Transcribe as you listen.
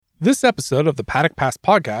This episode of the Paddock Pass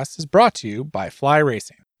podcast is brought to you by Fly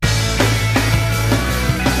Racing.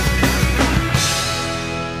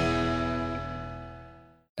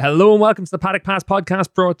 Hello and welcome to the Paddock Pass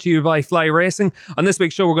podcast brought to you by Fly Racing. On this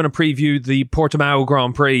week's show, we're going to preview the Portimao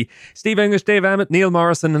Grand Prix. Steve English, Dave Emmett, Neil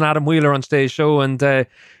Morrison and Adam Wheeler on today's show. And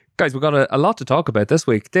guys, we've got a lot to talk about this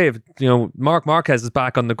week. Dave, Marc Marquez is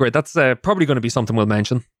back on the grid. That's probably going to be something we'll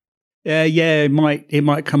mention. Yeah, it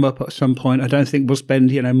might come up at some point. I don't think we'll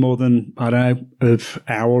spend more than an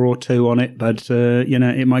hour or two on it, but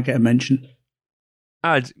it might get a mention.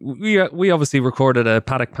 We obviously recorded a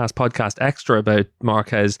Paddock Pass podcast extra about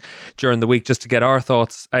Marquez during the week just to get our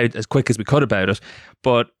thoughts out as quick as we could about it.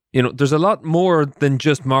 But there's a lot more than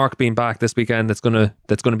just Marc being back this weekend that's gonna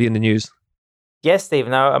be in the news. Yes, Steve.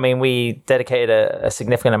 No, I mean, we dedicated a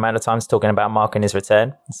significant amount of time to talking about Marc and his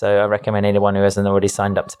return. So I recommend anyone who hasn't already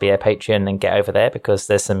signed up to be a Patreon and get over there because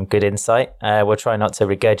there's some good insight. We'll try not to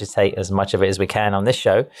regurgitate as much of it as we can on this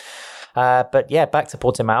show. But yeah, back to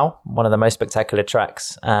Portimao, one of the most spectacular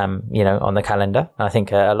tracks, on the calendar. I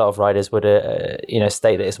think a lot of riders would,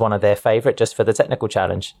 state that it's one of their favourite just for the technical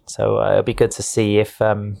challenge. So it'll be good to see if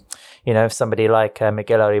somebody like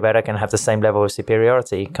Miguel Oliveira can have the same level of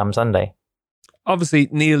superiority come Sunday. Obviously,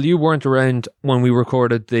 Neil, you weren't around when we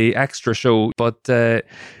recorded the extra show, but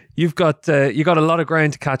you got a lot of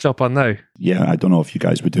ground to catch up on now. Yeah, I don't know if you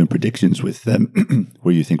guys were doing predictions with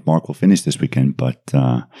where you think Marc will finish this weekend, but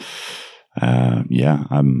I'm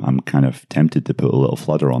kind of tempted to put a little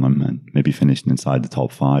flutter on him and maybe finishing inside the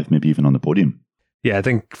top 5, maybe even on the podium. Yeah, I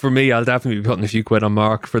think for me, I'll definitely be putting a few quid on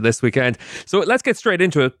Marc for this weekend. So let's get straight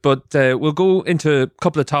into it, but we'll go into a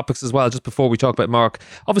couple of topics as well just before we talk about Marc.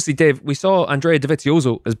 Obviously, Dave, we saw Andrea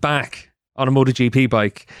Dovizioso is back on a MotoGP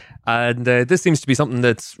bike, and this seems to be something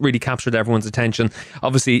that's really captured everyone's attention.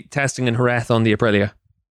 Obviously, testing in Jerez on the Aprilia.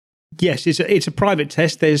 Yes, it's a private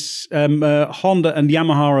test. There's Honda and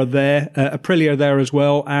Yamaha are there, Aprilia are there as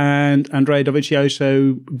well, and Andrea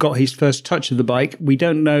Dovizioso got his first touch of the bike. We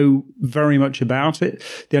don't know very much about it.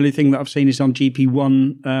 The only thing that I've seen is on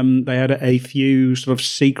GP1, they had a few sort of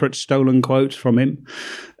secret stolen quotes from him,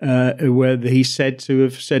 where he's said to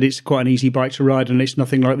have said it's quite an easy bike to ride and it's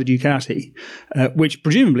nothing like the Ducati, which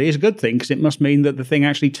presumably is a good thing because it must mean that the thing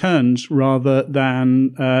actually turns rather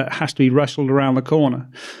than has to be wrestled around the corner.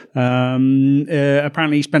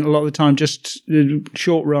 Apparently he spent a lot of the time just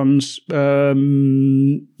short runs,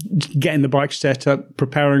 getting the bike set up,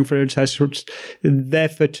 preparing for the test. There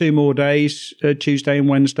for 2 more days, Tuesday and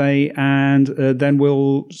Wednesday, and then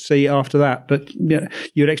we'll see after that. But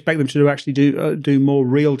you'd expect them to actually do more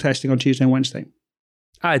real testing on Tuesday and Wednesday.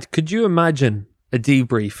 Could you imagine a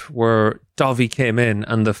debrief where Dovi came in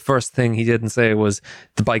and the first thing he didn't say was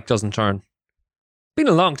the bike doesn't turn? Been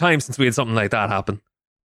a long time since we had something like that happen.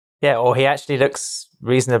 Yeah, or he actually looks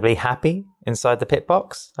reasonably happy inside the pit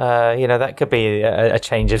box. That could be a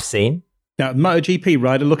change of scene. Now, MotoGP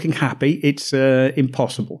rider looking happy, it's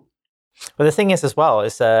impossible. Well, the thing is as well,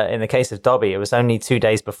 is in the case of Dobby, it was only 2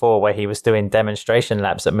 days before where he was doing demonstration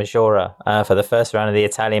laps at Maggiora for the first round of the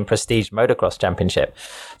Italian Prestige Motocross Championship.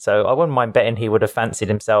 So I wouldn't mind betting he would have fancied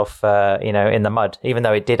himself, in the mud, even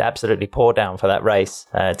though it did absolutely pour down for that race.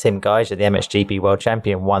 Tim Geiger, the MXGP World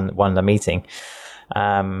Champion, won the meeting.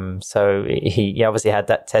 So he obviously had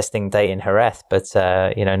that testing date in Jerez, but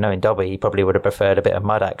knowing Dobby, he probably would have preferred a bit of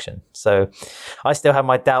mud action. So I still have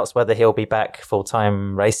my doubts whether he'll be back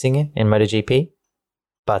full-time racing in MotoGP.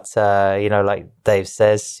 But like Dave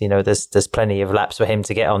says, there's plenty of laps for him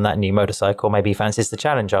to get on that new motorcycle. Maybe he fancies the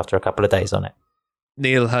challenge after a couple of days on it.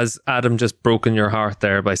 Neil, has Adam just broken your heart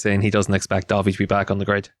there by saying he doesn't expect Dobby to be back on the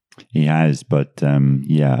grid? He has, but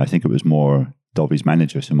I think it was more Dobby's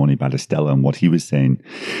manager, Simone Battistella, and what he was saying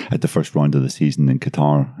at the first round of the season in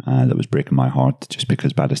Qatar that was breaking my heart, just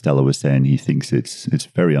because Battistella was saying he thinks it's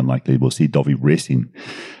very unlikely we'll see Dobby racing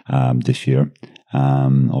this year.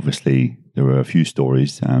 Obviously, there were a few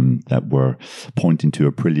stories that were pointing to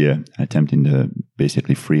Aprilia attempting to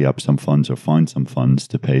basically free up some funds or find some funds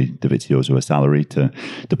to pay Dovizioso a salary to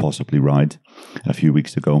possibly ride a few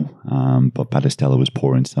weeks ago. But Battistella was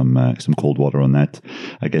pouring some cold water on that.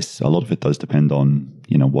 I guess a lot of it does depend on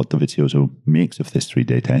what Dovizioso makes of this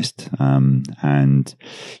 3-day test, and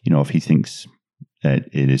if he thinks that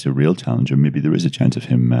it is a real challenge, or maybe there is a chance of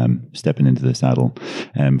him stepping into the saddle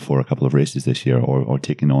for a couple of races this year, or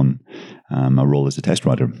taking on a role as a test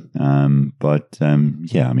rider.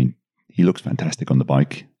 He looks fantastic on the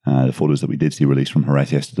bike. The photos that we did see released from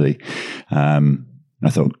Jerez yesterday, I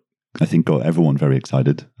think got everyone very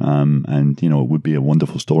excited. It would be a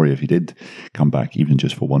wonderful story if he did come back, even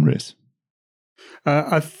just for one race.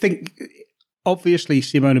 I think Obviously,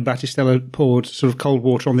 Simone Battistella poured sort of cold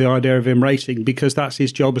water on the idea of him racing because that's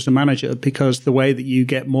his job as a manager, because the way that you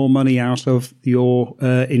get more money out of your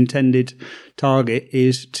intended target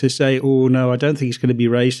is to say, oh, no, I don't think he's going to be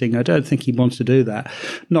racing. I don't think he wants to do that.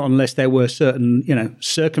 Not unless there were certain,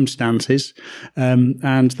 circumstances.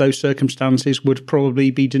 And those circumstances would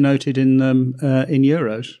probably be denoted in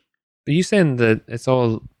euros. Are you saying that it's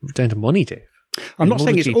all down to money, Dave? I'm not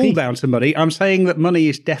saying it's all down to money. I'm saying that money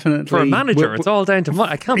is definitely... For a manager, it's all down to money.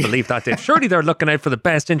 I can't believe that, Dave. Surely they're looking out for the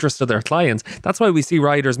best interest of their clients. That's why we see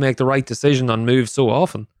riders make the right decision on moves so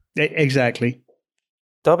often. Exactly.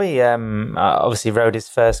 Dobby obviously rode his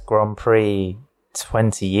first Grand Prix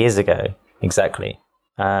 20 years ago, exactly.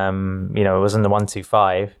 It wasn't the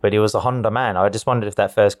 125, but he was a Honda man. I just wondered if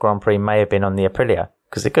that first Grand Prix may have been on the Aprilia,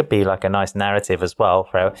 because it could be like a nice narrative as well.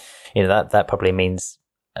 For, that probably means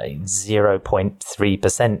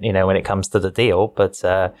 0.3%, when it comes to the deal. But,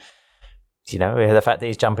 the fact that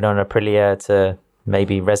he's jumping on Aprilia to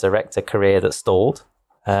maybe resurrect a career that stalled,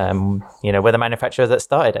 we're the manufacturer that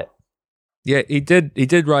started it. Yeah, he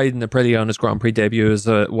did ride in Aprilia on his Grand Prix debut as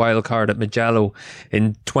a wild card at Mugello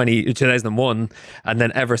in 2001. And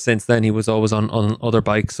then ever since then, he was always on other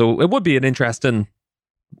bikes. So it would be an interesting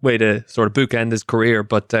way to sort of bookend his career,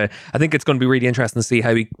 but I think it's going to be really interesting to see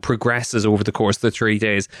how he progresses over the course of the 3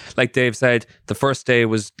 days. Like Dave said, the first day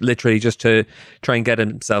was literally just to try and get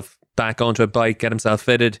himself back onto a bike, get himself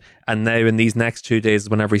fitted, and now in these next 2 days is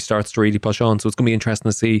whenever he starts to really push on. So it's going to be interesting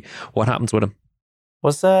to see what happens with him.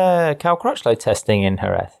 Was Cal Crutchlow testing in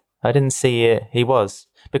Jerez? I didn't see it. He was.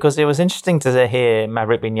 Because it was interesting to hear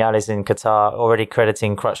Maverick Viñales in Qatar already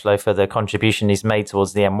crediting Crutchlow for the contribution he's made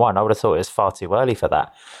towards the M1. I would have thought it was far too early for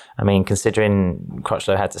that. I mean, considering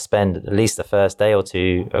Crutchlow had to spend at least the first day or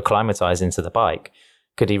two acclimatizing to the bike,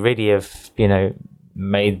 could he really have,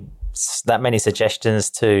 made that many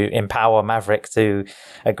suggestions to empower Maverick to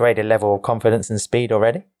a greater level of confidence and speed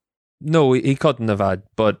already? No, he couldn't have had,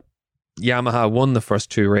 but Yamaha won the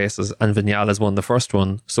first 2 races and Viñales won the first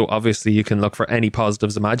one, so obviously you can look for any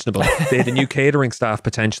positives imaginable. They had a new catering staff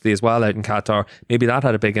potentially as well out in Qatar. Maybe that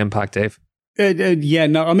had a big impact, Dave. Obviously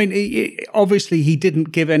he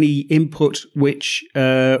didn't give any input which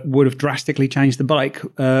would have drastically changed the bike,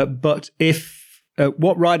 but if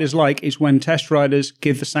what riders like is when test riders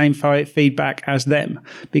give the same feedback as them,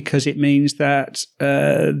 because it means that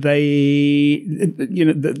the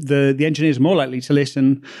engineers are more likely to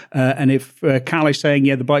listen. And if Cal is saying,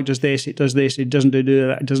 the bike does this, it doesn't do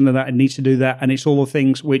that, it doesn't do that, it needs to do that, and it's all the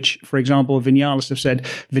things which, for example, Viñales have said,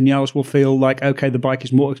 Viñales will feel like, okay, the bike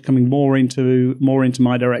is coming more into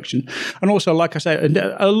my direction. And also, like I said,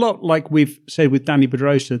 a lot like we've said with Dani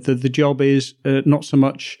Pedrosa, the job is not so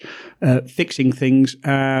much fixing things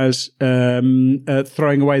as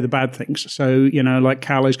throwing away the bad things. So, like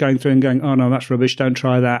Cal is going through and going, oh no, that's rubbish, don't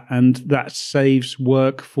try that. And that saves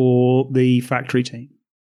work for the factory team.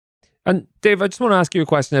 And Dave, I just want to ask you a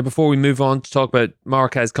question now before we move on to talk about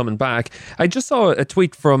Marquez coming back. I just saw a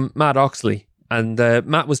tweet from Matt Oxley, and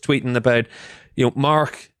Matt was tweeting about,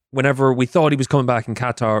 Mark, whenever we thought he was coming back in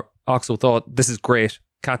Qatar, Oxley thought, this is great.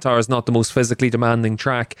 Qatar is not the most physically demanding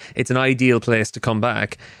track. It's an ideal place to come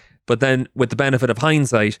back. But then, with the benefit of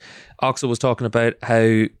hindsight, Oxley was talking about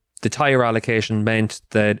how the tyre allocation meant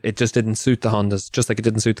that it just didn't suit the Hondas, just like it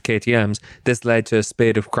didn't suit the KTMs. This led to a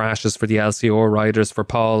spate of crashes for the LCR riders, for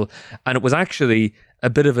Paul, and it was actually a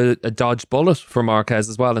bit of a dodged bullet for Marquez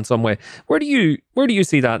as well in some way. Where do you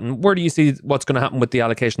see that, and where do you see what's going to happen with the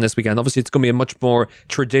allocation this weekend? Obviously, it's going to be a much more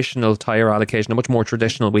traditional tyre allocation, a much more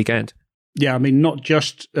traditional weekend. Yeah, I mean, not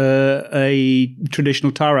just a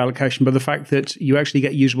traditional tyre allocation, but the fact that you actually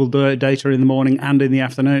get usable data in the morning and in the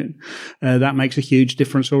afternoon. That makes a huge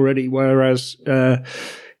difference already. Whereas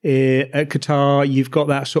at Qatar, you've got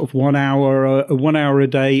that sort of 1 hour a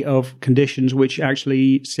day of conditions, which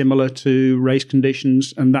actually similar to race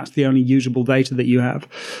conditions, and that's the only usable data that you have.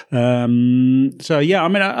 So yeah, I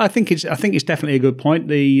mean, I think it's definitely a good point.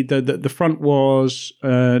 The front was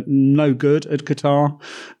no good at Qatar.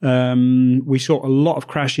 We saw a lot of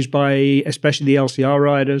crashes by especially the LCR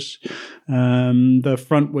riders. The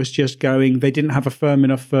front was just going. They didn't have a firm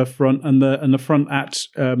enough front, and the front at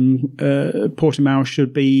Portimao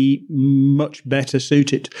should be much better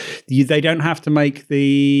suited. They don't have to make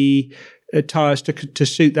the tyres to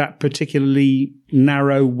suit that particularly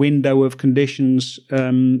narrow window of conditions,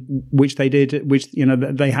 which they did, which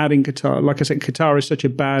they had in Qatar. Like I said, Qatar is such a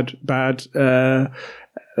bad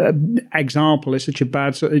example. It's such a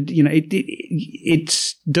bad,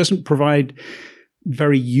 it doesn't provide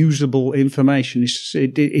very usable information.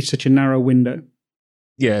 It's such a narrow window.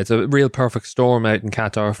 Yeah, it's a real perfect storm out in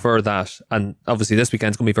Qatar for that. And obviously this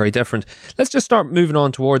weekend's going to be very different. Let's just start moving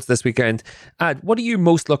on towards this weekend. Ad, what are you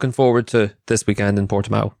most looking forward to this weekend in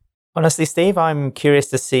Portimao? Honestly, Steve, I'm curious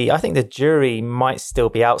to see. I think the jury might still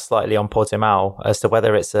be out slightly on Portimao as to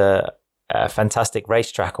whether it's a fantastic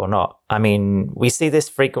racetrack or not. I mean, we see this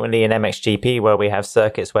frequently in MXGP where we have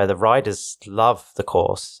circuits where the riders love the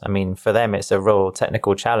course. I mean, for them, it's a real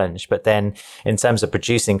technical challenge. But then in terms of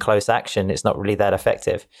producing close action, it's not really that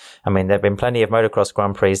effective. I mean, there have been plenty of motocross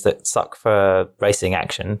Grand Prix that suck for racing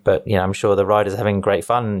action, but, I'm sure the riders are having great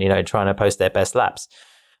fun, trying to post their best laps.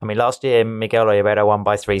 I mean, last year, Miguel Oliveira won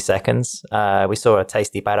by 3 seconds. We saw a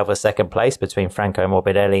tasty battle for second place between Franco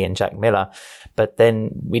Morbidelli and Jack Miller. But then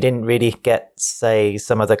we didn't really get, say,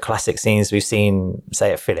 some of the classic scenes we've seen,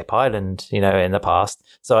 say, at Phillip Island, in the past.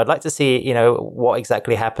 So I'd like to see, what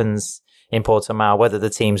exactly happens in Portimao, whether the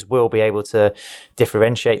teams will be able to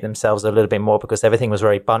differentiate themselves a little bit more, because everything was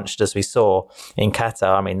very bunched as we saw in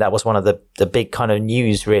Qatar. I mean, that was one of the big kind of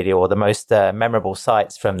news really, or the most memorable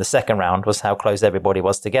sights from the second round was how close everybody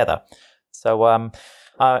was together. So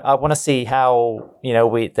I want to see how,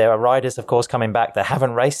 there are riders, of course, coming back that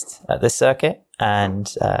haven't raced at this circuit. And,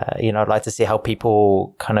 I'd like to see how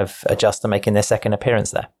people kind of adjust to making their second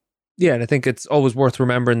appearance there. Yeah, and I think it's always worth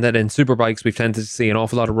remembering that in Superbikes, we've tended to see an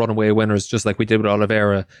awful lot of runaway winners, just like we did with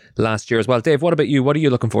Oliveira last year as well. Dave, what about you? What are you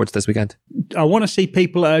looking forward to this weekend? I want to see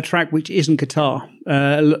people at a track which isn't Qatar.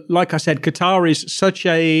 Like I said, Qatar is such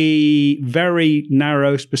a very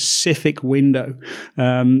narrow, specific window.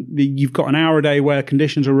 You've got an hour a day where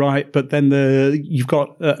conditions are right, but then you've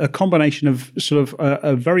got a combination of sort of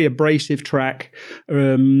a very abrasive track,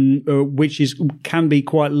 which can be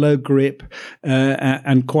quite low grip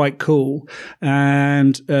and quite cool.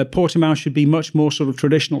 And Portimao should be much more sort of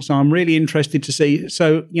traditional. So I'm really interested to see.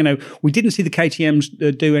 So, we didn't see the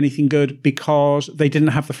KTMs do anything good because they didn't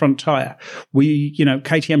have the front tyre.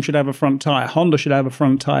 KTM should have a front tyre. Honda should have a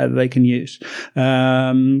front tyre that they can use.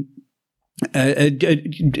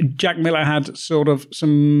 Jack Miller had sort of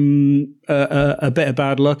some a bit of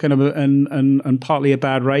bad luck and partly a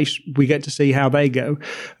bad race. We get to see how they go.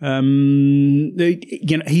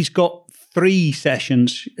 He's got 3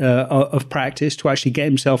 sessions of practice to actually get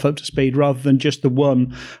himself up to speed, rather than just the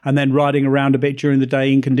one and then riding around a bit during the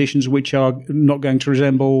day in conditions which are not going to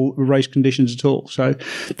resemble race conditions at all. So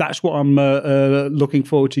that's what I'm looking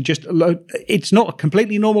forward to. It's not a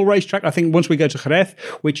completely normal racetrack. I think once we go to Jerez,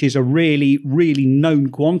 which is a really, really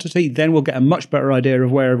known quantity, then we'll get a much better idea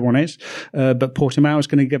of where everyone is. But Portimao is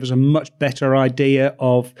going to give us a much better idea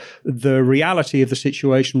of the reality of the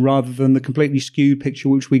situation, rather than the completely skewed picture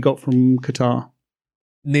which we got from Qatar.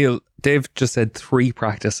 Neil, Dave just said 3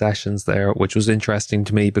 practice sessions there, which was interesting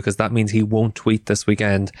to me because that means he won't tweet this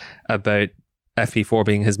weekend about FP4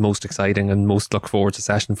 being his most exciting and most look forward to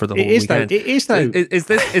session for the whole weekend. It is though. Is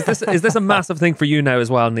this a massive thing for you now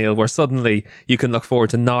as well, Neil, where suddenly you can look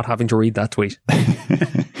forward to not having to read that tweet?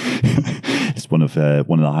 It's one of the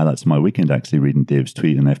highlights of my weekend, actually, reading Dave's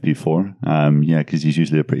tweet on FP4. Because he's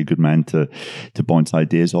usually a pretty good man to bounce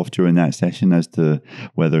ideas off during that session as to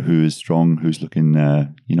whether who is strong, who's looking,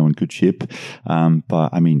 in good shape. But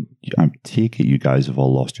I mean, I take it you guys have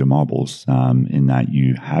all lost your marbles in that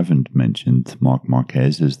you haven't mentioned Marc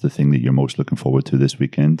Marquez as the thing that you're most looking forward to this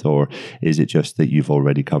weekend, or is it just that you've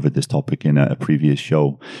already covered this topic in a previous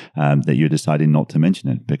show that you're deciding not to mention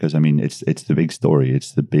it? Because I mean, it's the big story,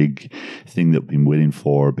 it's the big thing that we've been waiting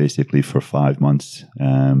for basically for 5 months.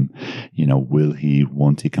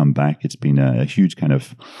 Won't he come back? It's been a huge kind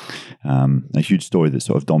of a huge story that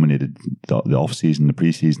sort of dominated the off season, the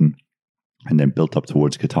preseason, and then built up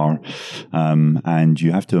towards Qatar. And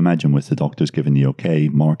you have to imagine, with the doctors giving the okay,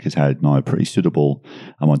 Marc has had now a pretty suitable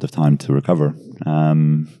amount of time to recover.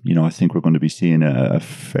 I think we're going to be seeing a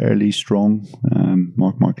fairly strong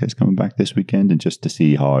Marc Marquez coming back this weekend, and just to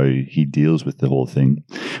see how he deals with the whole thing,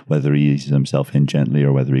 whether he eases himself in gently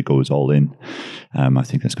or whether he goes all in. I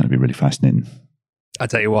think that's going to be really fascinating. I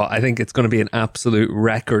tell you what, I think it's going to be an absolute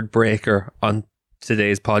record breaker on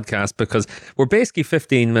today's podcast, because we're basically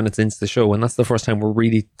 15 minutes into the show, and that's the first time we're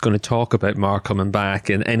really going to talk about Marc coming back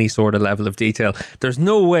in any sort of level of detail. There's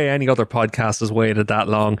no way any other podcast has waited that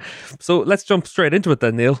long. So let's jump straight into it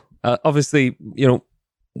then, Neil. Obviously,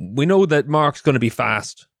 we know that Marc's going to be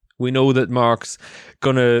fast. We know that Marc's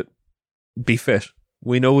going to be fit.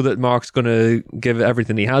 We know that Marc's going to give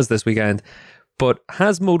everything he has this weekend. But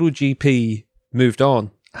has MotoGP moved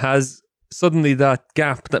on? Has suddenly that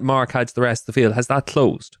gap that Marc had to the rest of the field, has that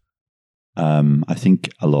closed? I think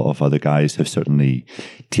a lot of other guys have certainly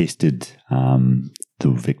tasted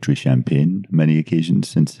victory champagne many occasions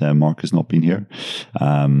since Mark has not been here.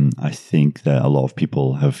 I think that a lot of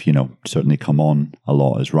people have, certainly come on a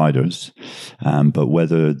lot as riders, but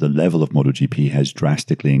whether the level of MotoGP has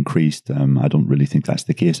drastically increased, I don't really think that's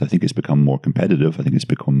the case. I think it's become more competitive. I think it's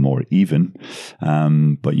become more even.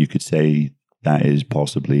 But you could say that is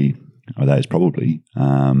probably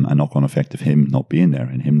a knock-on effect of him not being there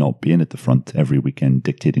and him not being at the front every weekend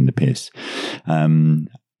dictating the pace.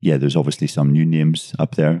 There's obviously some new names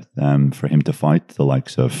up there for him to fight, the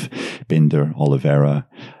likes of Binder, Oliveira,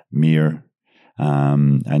 Mir,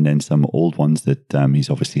 and then some old ones that he's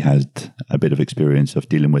obviously had a bit of experience of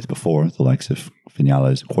dealing with before, the likes of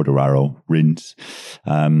Vinales, Quartararo, Rins.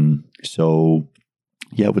 I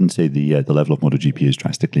wouldn't say the level of MotoGP has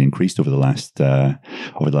drastically increased over the last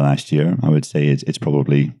year. I would say it's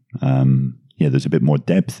probably there's a bit more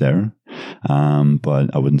depth there,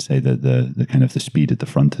 but I wouldn't say that the kind of the speed at the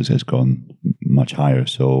front has gone much higher.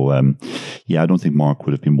 So I don't think Mark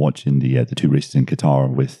would have been watching the 2 races in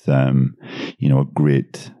Qatar with a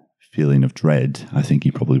great feeling of dread. I think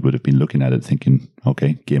he probably would have been looking at it thinking,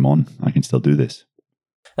 okay, game on, I can still do this.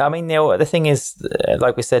 I mean, Neil, the thing is,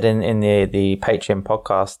 like we said in the Patreon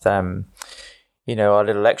podcast, our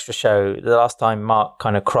little extra show, the last time Mark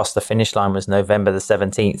kind of crossed the finish line was November the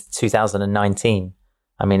 17th, 2019.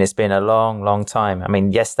 I mean, it's been a long, long time. I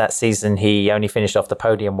mean, yes, that season he only finished off the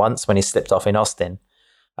podium once when he slipped off in Austin,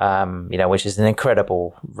 which is an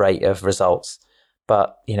incredible rate of results.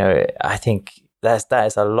 But, I think that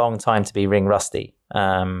is a long time to be ring rusty.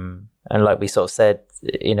 And like we sort of said,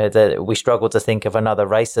 that we struggle to think of another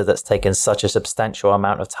racer that's taken such a substantial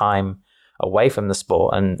amount of time away from the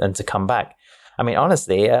sport and to come back. I mean,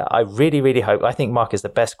 honestly, I really, really hope. I think Mark is the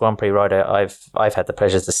best Grand Prix rider I've had the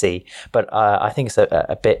pleasure to see. But I think it's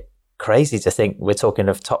a bit crazy to think we're talking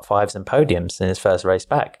of top 5s and podiums in his first race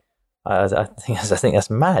back. I think that's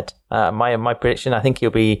mad. My prediction, I think he'll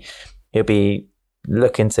be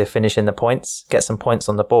looking to finish in the points, get some points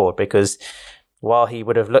on the board, because while he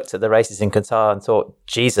would have looked at the races in Qatar and thought,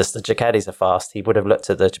 Jesus, the Ducatis are fast, he would have looked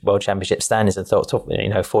at the World Championship standings and thought,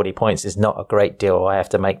 40 points is not a great deal I have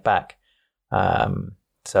to make back. I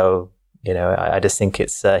just think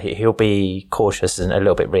it's he'll be cautious and a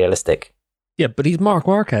little bit realistic. Yeah, but he's Marc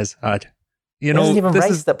Marquez, Ad. He hasn't even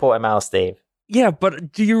raced at Portimao, Steve. Yeah,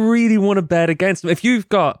 but do you really want to bet against him? If you've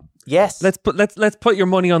got... Yes. Let's put your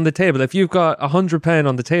money on the table. If you've got £100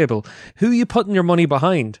 on the table, who are you putting your money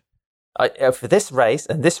behind? For this race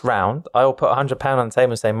and this round, I will put £100 on the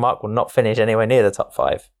table and say Mark will not finish anywhere near the top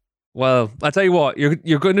 5. Well, I tell you what,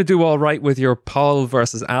 you're going to do all right with your Paul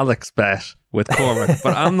versus Alex bet with Cormac,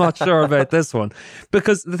 but I'm not sure about this one,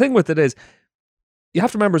 because the thing with it is, you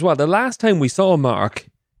have to remember as well, the last time we saw Mark,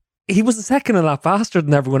 he was a second a lap faster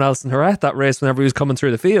than everyone else in Jerez that race whenever he was coming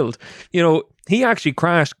through the field. He actually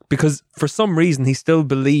crashed because for some reason he still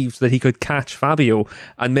believed that he could catch Fabio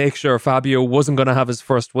and make sure Fabio wasn't going to have his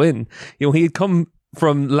first win. He had come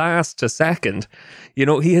from last to second.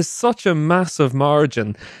 He has such a massive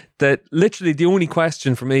margin that literally the only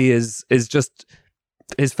question for me is just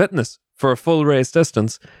his fitness for a full race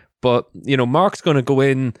distance. But, Mark's going to go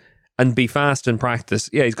in and be fast in practice.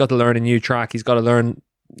 Yeah, he's got to learn a new track. He's got to learn,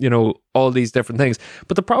 all these different things.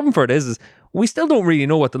 But the problem for it is we still don't really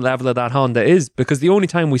know what the level of that Honda is, because the only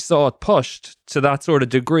time we saw it pushed to that sort of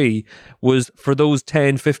degree was for those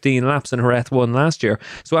 10, 15 laps in Jerez 1 last year.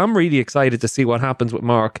 So I'm really excited to see what happens with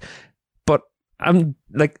Mark. But I'm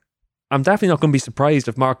definitely not going to be surprised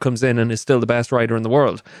if Mark comes in and is still the best rider in the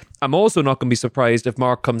world. I'm also not going to be surprised if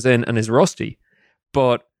Mark comes in and is rusty.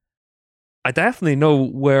 But I definitely know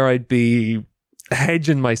where I'd be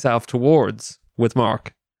hedging myself towards with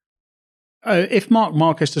Mark. If Marc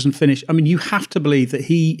Marquez doesn't finish, I mean, you have to believe that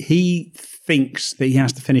he thinks that he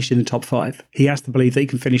has to finish in the top 5. He has to believe that he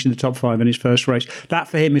can finish in the top 5 in his first race. That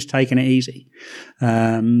for him is taking it easy.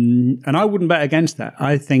 And I wouldn't bet against that.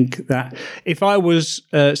 I think that if I was,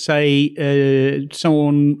 someone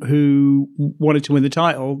who wanted to win the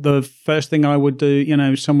title, the first thing I would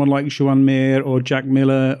do, someone like Joan Mir or Jack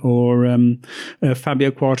Miller or Fabio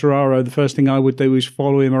Quartararo, the first thing I would do is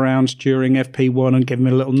follow him around during FP1 and give him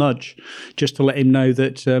a little nudge, just to let him know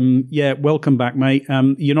that, welcome back, mate.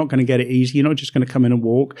 You're not going to get it easy. You're not just going to come in and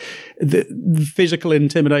walk. The physical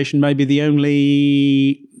intimidation may be the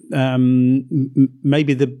only,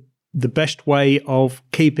 maybe the best way of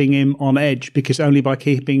keeping him on edge, because only by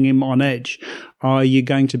keeping him on edge are you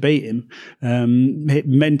going to beat him.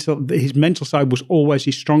 His mental side was always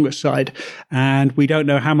his strongest side, and we don't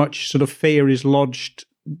know how much sort of fear is lodged,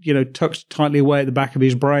 tucked tightly away at the back of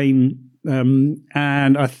his brain.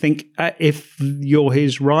 And I think if you're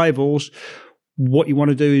his rivals, what you want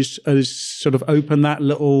to do is sort of open that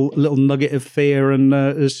little nugget of fear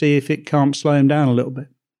and see if it can't slow him down a little bit.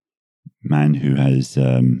 Man who has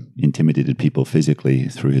intimidated people physically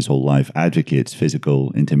through his whole life advocates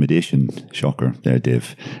physical intimidation. Shocker there,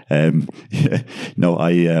 Dave. I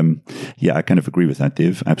kind of agree with that,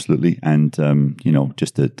 Dave. Absolutely. And,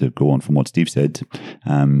 just to go on from what Steve said,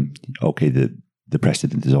 the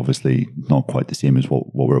precedent is obviously not quite the same as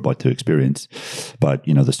what we're about to experience. But,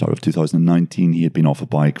 the start of 2019, he had been off a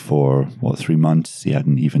bike for, 3 months. He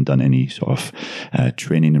hadn't even done any sort of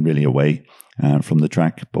training and really away from the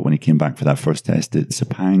track. But when he came back for that first test at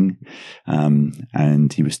Sepang,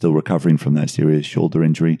 and he was still recovering from that serious shoulder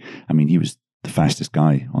injury, I mean, he was the fastest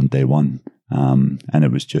guy on day one. And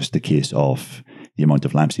it was just a case of the amount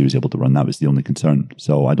of laps he was able to run. That was the only concern.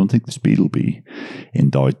 So I don't think the speed will be in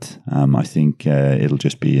doubt. I think it'll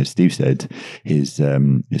just be, as Steve said, his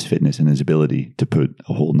fitness and his ability to put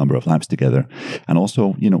a whole number of laps together. And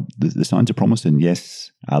also, the signs are promising.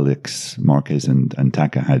 Yes, Alex Marquez and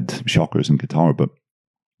Taka had shockers in Qatar, but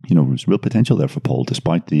there's real potential there for Paul,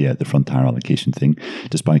 despite the front tire allocation thing,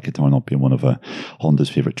 despite Qatar not being one of Honda's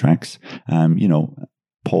favourite tracks.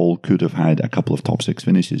 Paul could have had a couple of top 6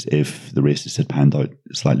 finishes if the races had panned out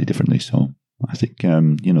slightly differently. So I think,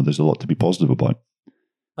 there's a lot to be positive about.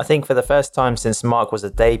 I think for the first time since Mark was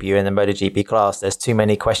a debut in the MotoGP class, there's too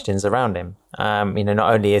many questions around him.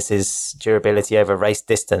 Not only is his durability over race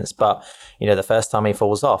distance, but, the first time he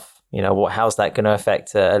falls off, how's that going to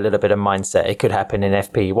affect a little bit of mindset? It could happen in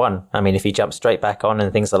FP1. I mean, if he jumps straight back on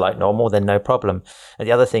and things are like normal, then no problem. And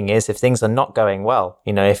the other thing is, if things are not going well,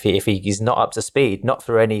 if he's not up to speed, not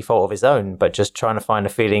through any fault of his own, but just trying to find a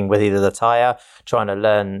feeling with either the tyre, trying to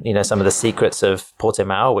learn, some of the secrets of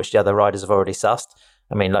Portimao, which the other riders have already sussed.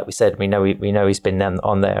 I mean, like we said, we know he's been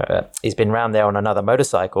on there. He's been round there on another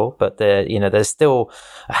motorcycle, but there's still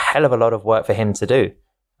a hell of a lot of work for him to do.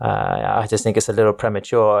 I just think it's a little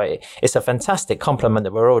premature. It's a fantastic compliment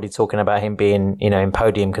that we're already talking about him being, in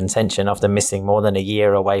podium contention after missing more than a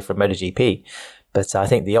year away from MotoGP. But I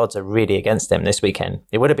think the odds are really against him this weekend.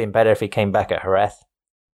 It would have been better if he came back at Jerez.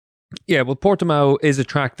 Yeah, well, Portimao is a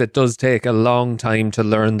track that does take a long time to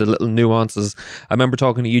learn the little nuances. I remember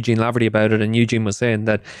talking to Eugene Laverty about it, and Eugene was saying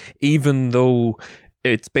that even though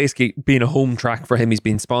it's basically been a home track for him, he's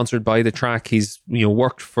been sponsored by the track, he's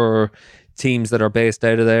worked for teams that are based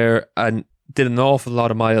out of there and did an awful lot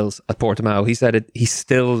of miles at Portimao. He said he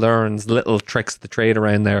still learns little tricks of the trade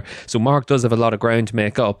around there. So Mark does have a lot of ground to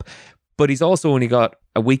make up, but he's also only got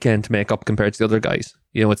a weekend to make up compared to the other guys.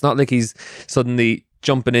 It's not like he's suddenly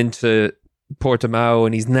jumping into Portimao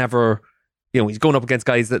and he's never, he's going up against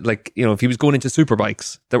guys that if he was going into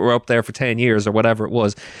superbikes that were up there for 10 years or whatever it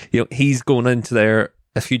was, he's going into there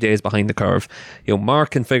a few days behind the curve.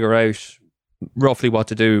 Mark can figure out roughly what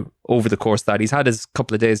to do over the course of that. He's had his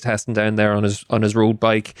couple of days testing down there on his road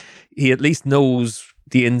bike. He at least knows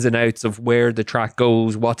the ins and outs of where the track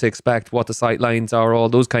goes, what to expect, what the sight lines are, all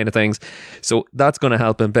those kind of things. So that's going to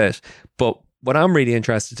help him a bit. But what I'm really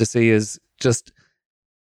interested to see is just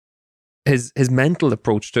his mental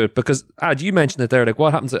approach to it, because Ad, you mentioned it there,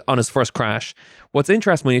 what happens on his first crash. What's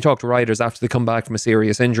interesting when you talk to riders after they come back from a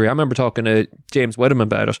serious injury, I remember talking to James Whittam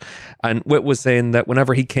about it, and Whit was saying that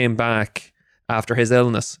whenever he came back after his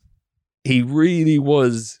illness, he really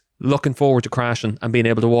was looking forward to crashing and being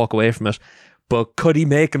able to walk away from it. But could he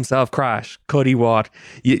make himself crash? Could he what?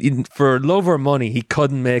 For love or money, he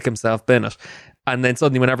couldn't make himself bin it. And then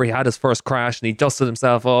suddenly, whenever he had his first crash and he dusted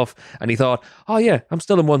himself off and he thought, oh yeah, I'm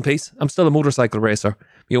still in one piece. I'm still a motorcycle racer.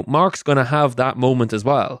 Mark's going to have that moment as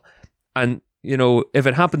well. And, if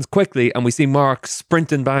it happens quickly and we see Mark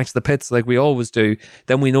sprinting back to the pits like we always do,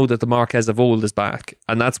 then we know that the Marquez of old is back.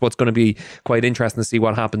 And that's what's going to be quite interesting to see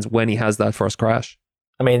what happens when he has that first crash.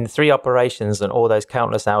 I mean, 3 operations and all those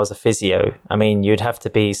countless hours of physio. I mean, you'd have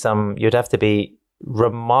to be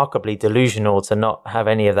remarkably delusional to not have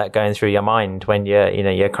any of that going through your mind when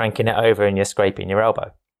you're cranking it over and you're scraping your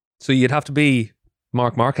elbow. So you'd have to be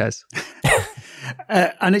Marc Marquez.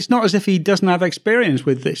 And it's not as if he doesn't have experience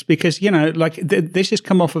with this, because this has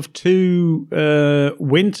come off of 2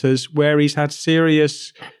 winters where he's had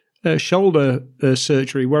serious shoulder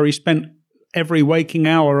surgery, where he spent every waking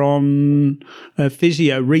hour on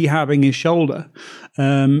physio, rehabbing his shoulder.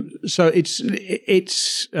 So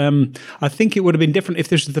it's. I think it would have been different if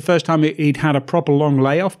this was the first time he'd had a proper long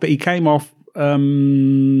layoff, but he came off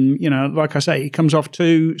like I say, he comes off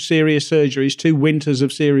 2 serious surgeries, 2 winters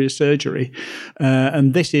of serious surgery.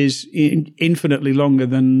 And this is infinitely longer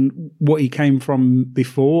than what he came from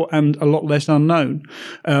before and a lot less unknown.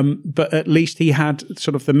 But at least he had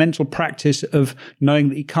sort of the mental practice of knowing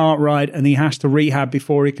that he can't ride and he has to rehab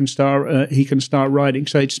before he can start riding.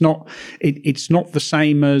 So it's not the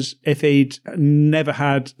same as if he'd never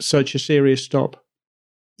had such a serious stop.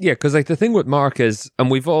 Yeah, because like the thing with Mark is, and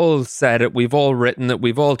we've all said it, we've all written it,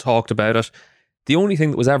 we've all talked about it, the only thing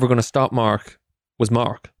that was ever going to stop Mark was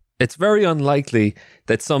Mark. It's very unlikely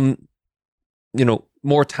that some,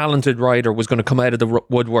 more talented rider was going to come out of the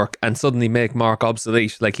woodwork and suddenly make Mark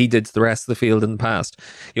obsolete like he did to the rest of the field in the past.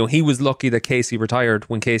 He was lucky that Casey retired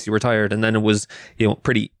when Casey retired, and then it was,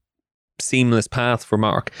 pretty seamless path for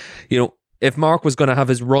Mark. If Mark was going to have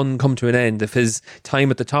his run come to an end, if his time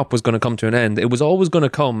at the top was going to come to an end, it was always going to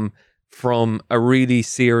come from a really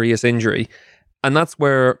serious injury. And that's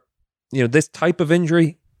where, this type of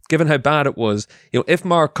injury, given how bad it was, if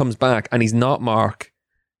Mark comes back and he's not Mark,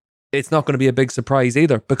 it's not going to be a big surprise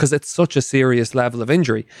either because it's such a serious level of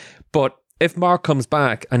injury. But if Mark comes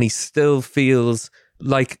back and he still feels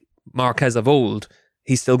like Marquez of old,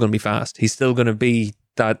 he's still going to be fast. He's still going to be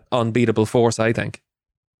that unbeatable force, I think.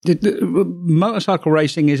 Motorcycle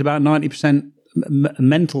racing is about 90%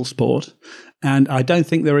 mental sport, and I don't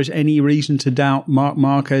think there is any reason to doubt Marc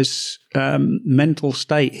Marquez's mental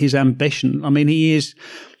state, his ambition. I mean,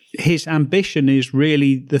 his ambition is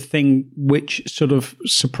really the thing which sort of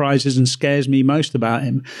surprises and scares me most about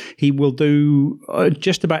him. He will do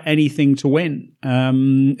just about anything to win.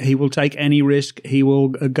 He will take any risk. He will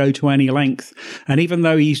go to any length. And even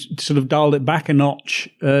though he's sort of dialed it back a notch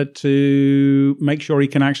to make sure he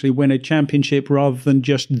can actually win a championship rather than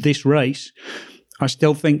just this race, I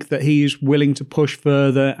still think that he's willing to push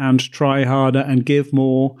further and try harder and give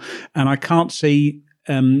more. And I can't see,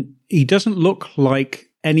 he doesn't look like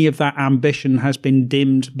any of that ambition has been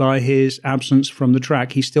dimmed by his absence from the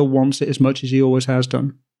track. He still wants it as much as he always has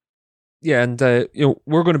done. Yeah, and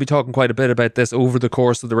we're going to be talking quite a bit about this over the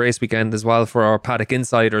course of the race weekend as well for our Paddock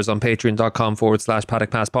Insiders on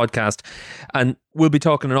patreon.com/Paddock Pass podcast. And we'll be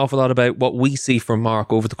talking an awful lot about what we see from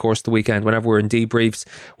Mark over the course of the weekend, whenever we're in debriefs,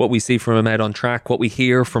 what we see from him out on track, what we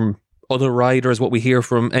hear from other riders, what we hear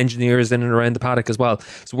from engineers in and around the paddock as well.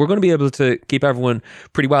 So we're going to be able to keep everyone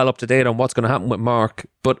pretty well up to date on what's going to happen with Mark.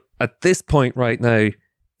 But at this point right now,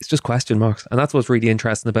 it's just question marks. And that's what's really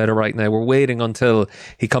interesting about it right now. We're waiting until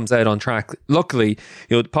he comes out on track. Luckily,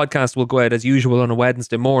 the podcast will go out as usual on a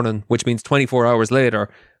Wednesday morning, which means 24 hours later,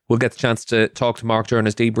 we'll get the chance to talk to Mark during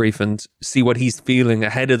his debrief and see what he's feeling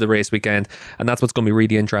ahead of the race weekend. And that's what's going to be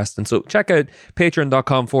really interesting. So check out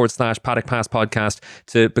patreon.com/Paddock Pass podcast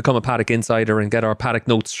to become a Paddock Insider and get our Paddock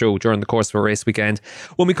Notes show during the course of a race weekend.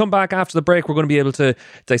 When we come back after the break, we're going to be able to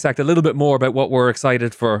dissect a little bit more about what we're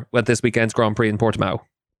excited for at this weekend's Grand Prix in Portimao.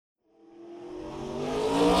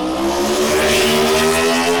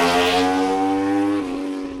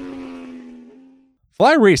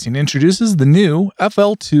 Fly Racing introduces the new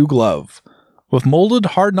FL2 glove. With molded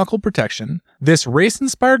hard knuckle protection, this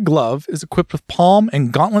race-inspired glove is equipped with palm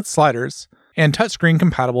and gauntlet sliders and touchscreen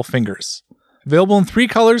compatible fingers. Available in 3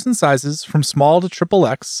 colors and sizes from small to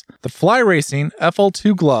XXX, the Fly Racing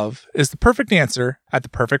FL2 glove is the perfect answer at the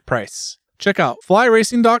perfect price. Check out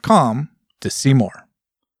flyracing.com to see more.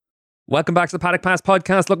 Welcome back to the Paddock Pass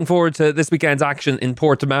podcast. Looking forward to this weekend's action in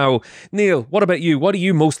Portimao. Neil, what about you? What are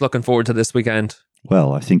you most looking forward to this weekend?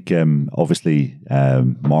 Well, I think obviously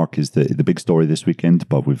Mark is the big story this weekend,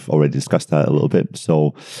 but we've already discussed that a little bit.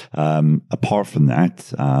 So apart from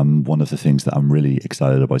that, one of the things that I'm really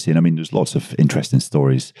excited about seeing, I mean, there's lots of interesting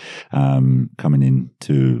stories coming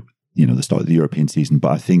into the start of the European season,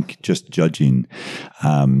 but I think just judging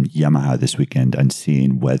Yamaha this weekend and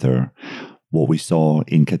seeing whether what we saw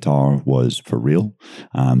in Qatar was for real.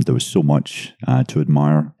 There was so much to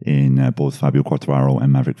admire in both Fabio Quartararo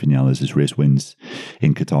and Maverick Vinales' race wins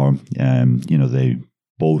in Qatar. They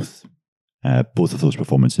both of those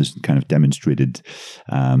performances kind of demonstrated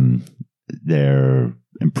their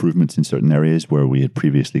improvements in certain areas where we had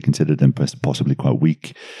previously considered them possibly quite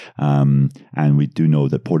weak. And we do know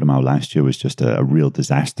that Portimao last year was just a real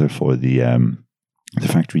disaster for the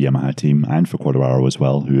factory Yamaha team and for Quartararo as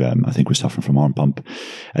well, who I think was suffering from arm pump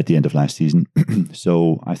at the end of last season.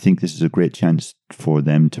 So I think this is a great chance for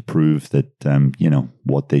them to prove that,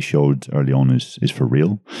 what they showed early on is for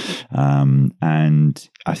real. And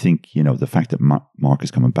I think, the fact that Mark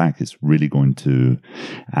is coming back is really going to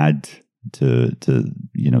add to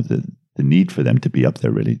the the need for them to be up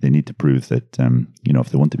there, really. They need to prove that, if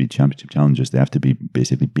they want to be championship challengers, they have to be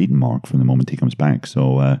basically beating Mark from the moment he comes back.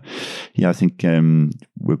 So, I think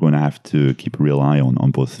we're going to have to keep a real eye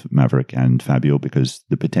on both Maverick and Fabio, because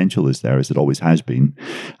the potential is there, as it always has been.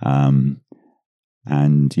 And,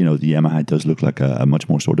 the Yamaha does look like a much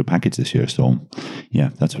more sorted package this year. So, yeah,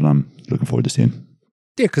 that's what I'm looking forward to seeing.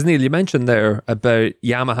 Yeah, because Neil, you mentioned there about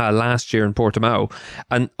Yamaha last year in Portimao,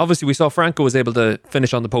 and obviously we saw Franco was able to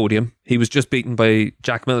finish on the podium. He was just beaten by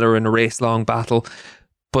Jack Miller in a race-long battle.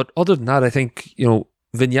 But other than that, I think,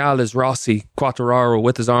 Vinales, Rossi, Quartararo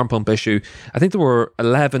with his arm pump issue, I think there were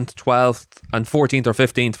 11th, 12th and 14th or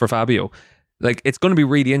 15th for Fabio. Like, it's going to be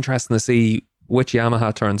really interesting to see which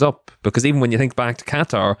Yamaha turns up, because even when you think back to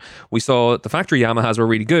Qatar, we saw the factory Yamahas were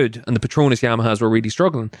really good and the Petronas Yamahas were really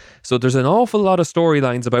struggling. So there's an awful lot of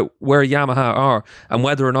storylines about where Yamaha are and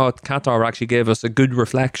whether or not Qatar actually gave us a good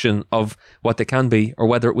reflection of what they can be, or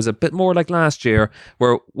whether it was a bit more like last year,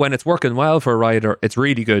 where when it's working well for a rider, it's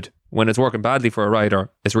really good. When it's working badly for a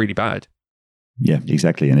rider, it's really bad. Yeah,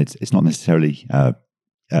 exactly. And it's not necessarily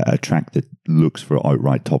a track that looks for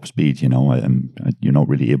outright top speed. You're not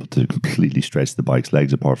really able to completely stretch the bike's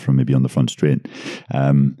legs apart from maybe on the front straight.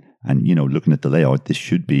 And looking at the layout, this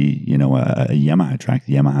should be a Yamaha track.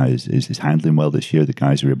 The Yamaha is handling well this year. The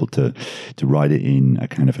guys are able to ride it in a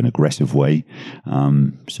kind of an aggressive way.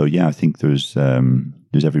 I think there's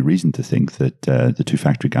every reason to think that the two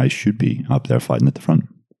factory guys should be up there fighting at the front.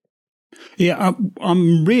 Yeah,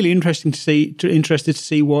 I'm really interested to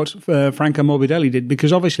see what Franco Morbidelli did,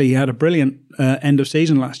 because obviously he had a brilliant end of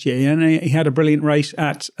season last year, and he had a brilliant race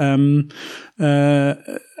at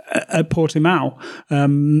Portimao.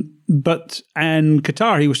 And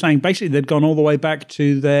Qatar, he was saying basically they'd gone all the way back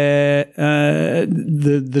to their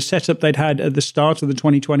the setup they'd had at the start of the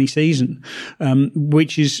 2020 season,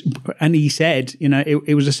 which is, and he said,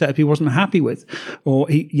 it was a setup he wasn't happy with, or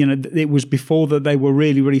it was before that they were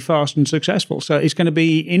really, really fast and successful. So it's going to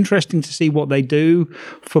be interesting to see what they do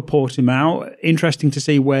for Portimao. Interesting to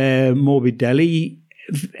see where Morbidelli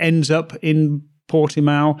ends up in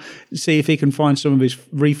Portimao, see if he can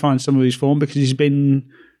refine some of his form, because he's been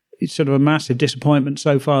sort of a massive disappointment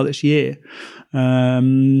so far this year.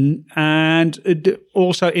 And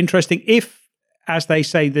also interesting if, as they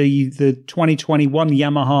say, the 2021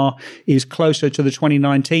 Yamaha is closer to the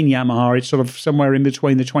 2019 Yamaha, it's sort of somewhere in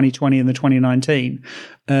between the 2020 and the 2019,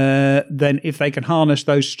 then if they can harness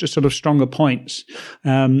those sort of stronger points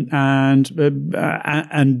and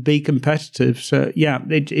be competitive. So, yeah,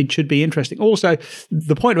 it should be interesting. Also,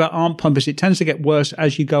 the point about arm pump is it tends to get worse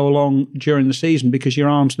as you go along during the season, because your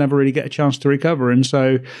arms never really get a chance to recover. And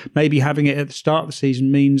so maybe having it at the start of the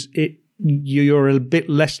season means you're a bit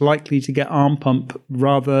less likely to get arm pump,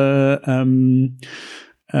 rather you're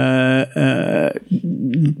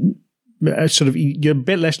a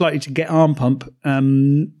bit less likely to get arm pump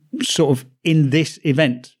sort of in this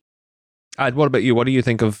event. Ad, what about you? What do you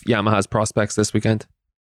think of Yamaha's prospects this weekend?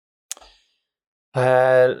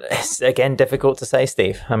 It's again difficult to say,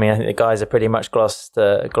 Steve. I mean, I think the guys are pretty much glossed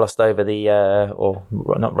over or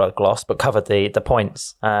not glossed, but covered the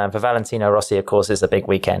points. For Valentino Rossi, of course, is a big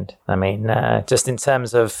weekend. I mean, just in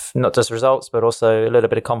terms of not just results, but also a little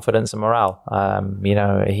bit of confidence and morale.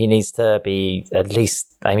 He needs to be at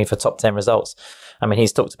least aiming for top 10 results. I mean,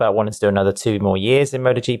 he's talked about wanting to do another 2 more years in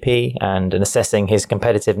MotoGP and assessing his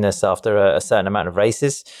competitiveness after a certain amount of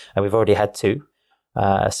races. And we've already had 2.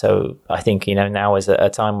 So I think, now is a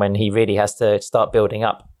time when he really has to start building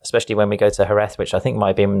up, especially when we go to Jerez, which I think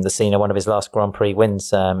might be the scene of one of his last Grand Prix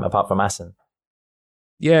wins, apart from Assen.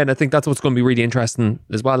 Yeah, and I think that's what's going to be really interesting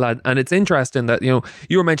as well, lad. And it's interesting that, you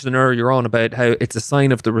were mentioning earlier on about how it's a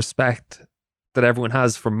sign of the respect that everyone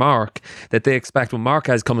has for Marc, that they expect when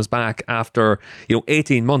Marquez comes back after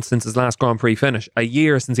 18 months since his last Grand Prix finish, a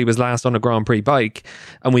year since he was last on a Grand Prix bike,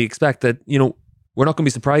 and we expect that we're not going to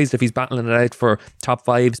be surprised if he's battling it out for top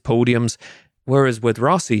 5s, podiums. Whereas with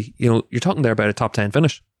Rossi, you're talking there about a top 10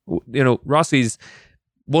 finish. Rossi's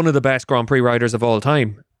one of the best Grand Prix riders of all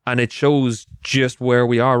time, and it shows just where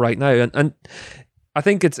we are right now. And I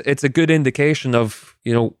think it's a good indication of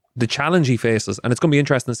the challenge he faces, and it's going to be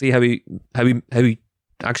interesting to see how he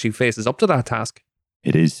actually faces up to that task.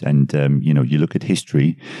 It is, and you look at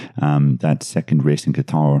history. That second race in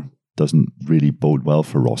Qatar doesn't really bode well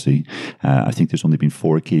for Rossi. I think there's only been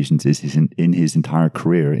 4 occasions in his entire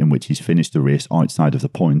career in which he's finished the race outside of the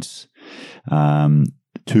points.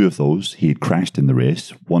 2 of those, he had crashed in the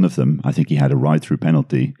race. One of them, I think he had a ride-through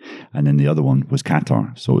penalty, and then the other one was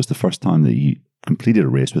Qatar. So it was the first time that he completed a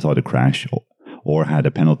race without a crash or had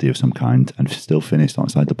a penalty of some kind and still finished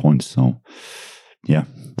outside the points. So,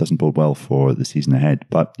 doesn't bode well for the season ahead.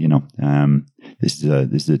 But this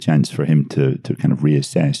is a chance for him to kind of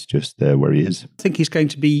reassess just where he is. I think he's going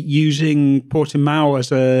to be using Portimao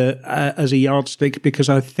as a yardstick, because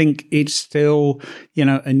I think it's still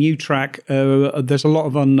a new track. There's a lot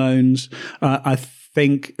of unknowns. I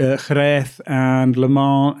think Jerez and Le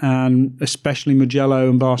Mans, and especially Mugello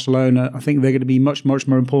and Barcelona, I think they're going to be much, much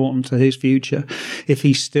more important to his future. If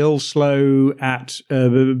he's still slow at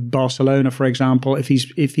Barcelona, for example, if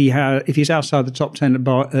he's outside the top 10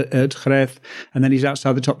 at Jerez, and then he's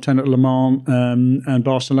outside the top 10 at Le Mans and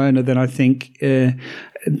Barcelona, then I think he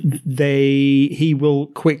will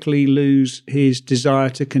quickly lose his desire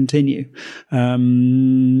to continue.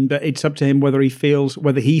 But it's up to him whether he feels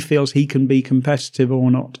he can be competitive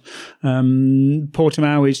or not.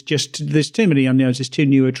 Portimao is just, there's too many unknowns. It's too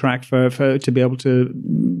new a track for to be able to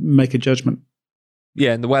make a judgment.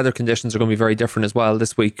 Yeah, and the weather conditions are going to be very different as well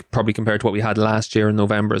this week, probably compared to what we had last year in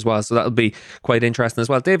November as well. So that'll be quite interesting as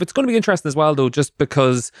well. Dave, it's going to be interesting as well, though, just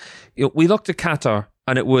because we looked at Qatar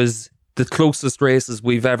and it was the closest races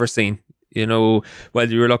we've ever seen.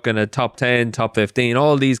 Whether you're looking at top 10, top 15,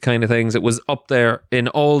 all these kind of things, it was up there in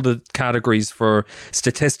all the categories for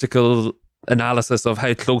statistical analysis of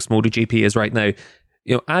how close MotoGP is right now.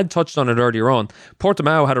 Ad touched on it earlier on.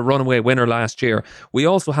 Portimao had a runaway winner last year. We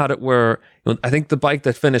also had it where, I think the bike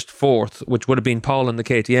that finished fourth, which would have been Paul in the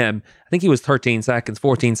KTM, I think he was 13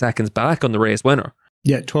 14 seconds back on the race winner.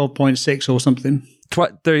 Yeah, 12.6 or something.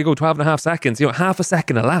 There you go, 12.5 seconds. Half a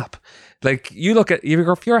second a lap. Like, you look at,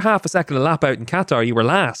 if you're half a second a lap out in Qatar, you were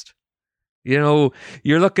last. You're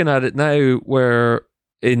looking at it now where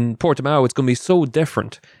in Portimao it's going to be so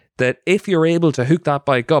different that if you're able to hook that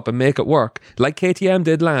bike up and make it work, like KTM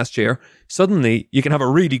did last year, suddenly you can have a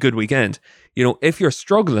really good weekend. If you're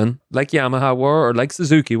struggling, like Yamaha were or like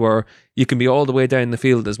Suzuki were, you can be all the way down the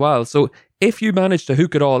field as well. So if you manage to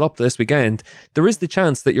hook it all up this weekend, there is the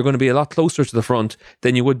chance that you're going to be a lot closer to the front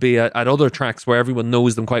than you would be at other tracks where everyone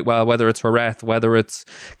knows them quite well, whether it's Jerez, whether it's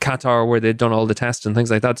Qatar, where they've done all the tests and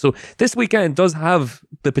things like that. So this weekend does have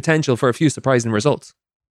the potential for a few surprising results.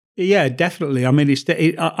 Yeah, definitely. I mean,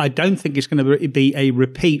 I don't think it's going to be a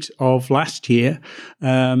repeat of last year.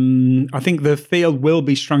 I think the field will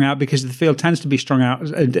be strung out because the field tends to be strung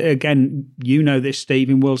out. Again, this, Steve,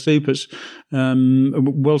 in World Supers.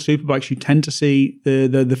 World Superbikes, you tend to see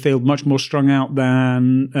the field much more strung out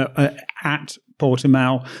than at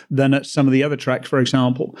Portimao than at some of the other tracks, for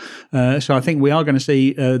example. So I think we are going to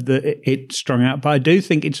see it strung out. But I do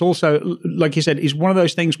think it's also, like you said, it's one of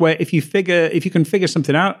those things where if you can figure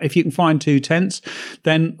something out, if you can find 2/10,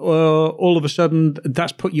 then all of a sudden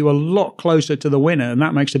that's put you a lot closer to the winner, and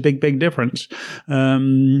that makes a big, big difference.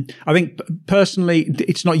 I think personally,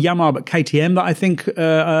 it's not Yamaha but KTM that I think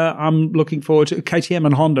I'm looking forward to. KTM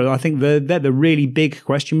and Honda, I think they're the really big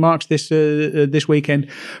question marks this weekend,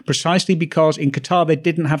 precisely because in Qatar they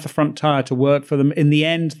didn't have the front tyre to work for them. In the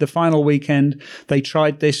end, the final weekend, they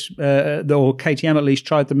tried this, or KTM at least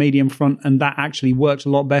tried the medium front, and that actually worked a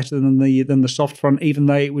lot better than the soft front, even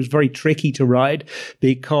though it was very tricky to ride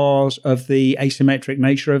because of the asymmetric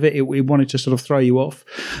nature of it. It wanted to sort of throw you off.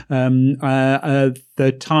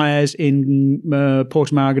 The tyres in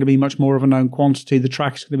Portimao are going to be much more of a known quantity. The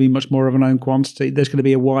track is going to be much more of a known quantity. There's going to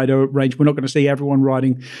be a wider range. We're not going to see everyone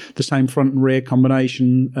riding the same front and rear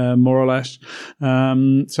combination, more or less.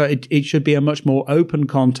 So it should be a much more open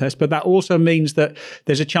contest. But that also means that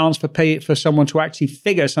there's a chance for someone to actually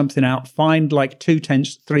figure something out, find like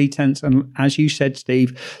 2/10, 3/10. And as you said,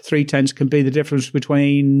 Steve, 3/10 can be the difference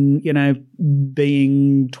between,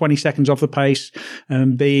 being 20 seconds off the pace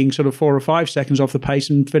and being sort of 4 or 5 seconds off the pace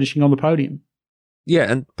and finishing on the podium. Yeah,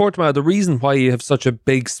 and Portimao, the reason why you have such a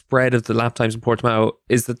big spread of the lap times in Portimao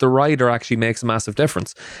is that the rider actually makes a massive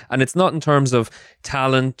difference. And it's not in terms of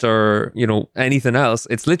talent or, anything else.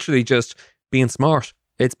 It's literally just being smart.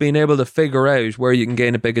 It's being able to figure out where you can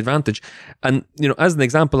gain a big advantage. And, as an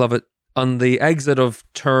example of it, on the exit of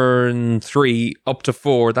turn 3 up to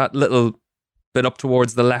 4, that little bit up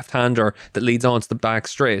towards the left-hander that leads on to the back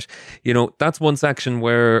straight, that's one section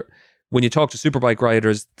where when you talk to superbike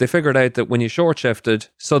riders, they figured out that when you short shifted,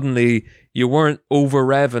 suddenly you weren't over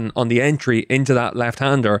revving on the entry into that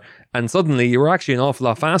left-hander, and suddenly you were actually an awful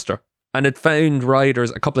lot faster. And it found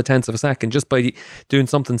riders a couple of tenths of a second just by doing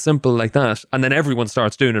something simple like that. And then everyone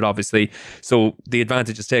starts doing it, obviously. So the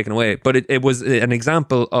advantage is taken away. But it was an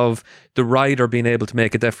example of the rider being able to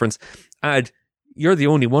make a difference. And you're the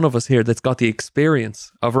only one of us here that's got the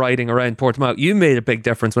experience of riding around Portimao. You made a big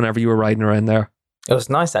difference whenever you were riding around there. It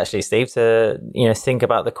was nice, actually, Steve, to think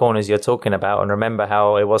about the corners you're talking about and remember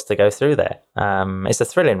how it was to go through there. It's a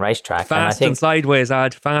thrilling racetrack. Fast and sideways,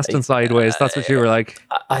 Fast and sideways. That's what you were like.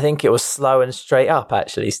 I think it was slow and straight up,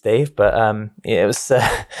 actually, Steve. But it was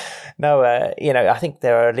I think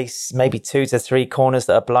there are at least maybe 2 to 3 corners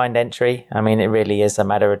that are blind entry. I mean, it really is a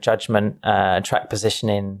matter of judgment, track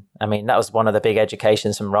positioning. I mean, that was one of the big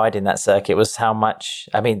educations from riding that circuit, was how much.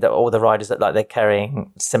 I mean, all the riders look like they're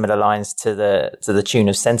carrying similar lines to the tune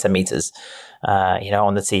of centimeters,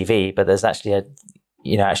 on the TV. But there's actually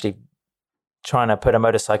actually trying to put a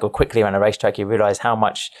motorcycle quickly around a racetrack, you realize how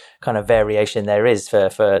much kind of variation there is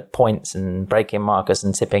for points and braking markers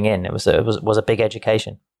and tipping in. It was a big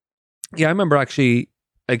education. Yeah, I remember actually.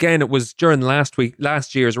 Again, it was during last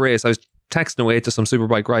year's race. I was texting away to some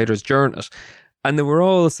Superbike riders during it. And they were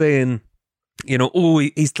all saying,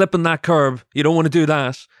 he's slipping that curb. You don't want to do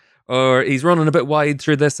that. Or he's running a bit wide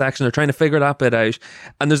through this section. They're trying to figure that bit out.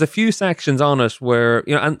 And there's a few sections on it where,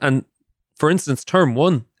 and for instance, turn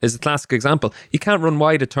 1 is a classic example. You can't run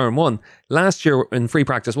wide at turn 1. Last year in Free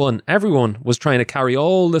Practice 1, everyone was trying to carry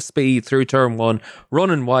all the speed through turn 1,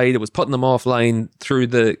 running wide. It was putting them offline through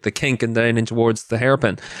the kink and down in towards the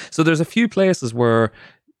hairpin. So there's a few places where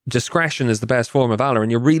discretion is the best form of valor,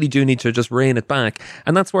 and you really do need to just rein it back.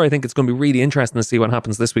 And that's where I think it's going to be really interesting to see what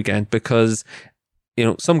happens this weekend, because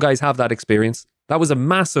some guys have that experience. That was a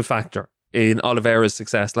massive factor in Oliveira's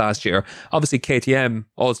success last year. Obviously KTM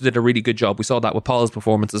also did a really good job. We saw that with Paul's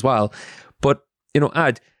performance as well. But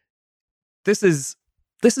Ad, this is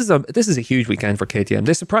a huge weekend for KTM.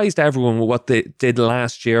 They surprised everyone with what they did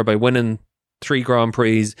last year by winning 3 Grand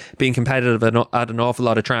Prix, being competitive at an awful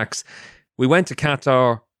lot of tracks. We went to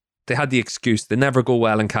Qatar. They had the excuse they never go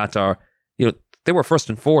well in Qatar. They were 1st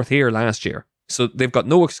and 4th here last year, so they've got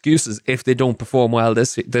no excuses if they don't perform well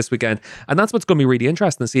this weekend. And that's what's going to be really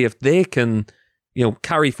interesting to see, if they can,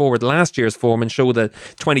 carry forward last year's form and show that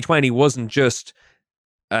 2020 wasn't just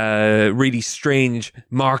a really strange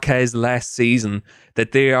Marquez-less season,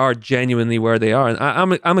 that they are genuinely where they are.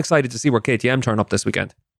 And I'm excited to see where KTM turn up this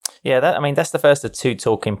weekend. Yeah, that's the first of 2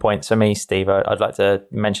 talking points for me, Steve, I'd like to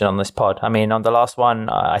mention on this pod. I mean, on the last one,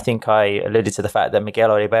 I think I alluded to the fact that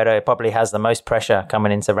Miguel Oliveira probably has the most pressure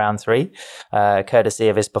coming into round 3, courtesy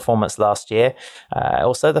of his performance last year.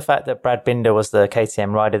 Also, the fact that Brad Binder was the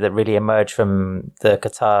KTM rider that really emerged from the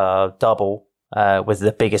Qatar double with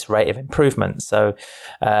the biggest rate of improvement. So,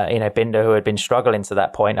 Binder, who had been struggling to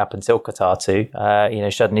that point up until Qatar 2,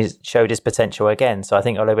 showed his potential again. So I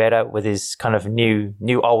think Oliveira, with his kind of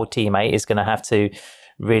new old teammate, is going to have to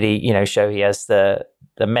really, show he has the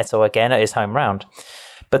mettle again at his home round.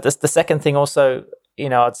 But the second thing also,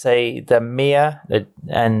 I'd say the Mir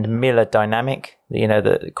and Miller dynamic,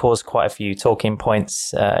 that caused quite a few talking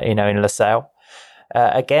points, in Losail.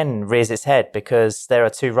 Again rears its head, because there are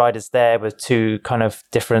 2 riders there with 2 kind of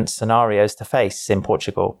different scenarios to face in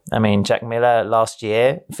Portugal. I mean, Jack Miller last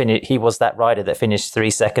year, he was that rider that finished 3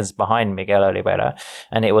 seconds behind Miguel Oliveira,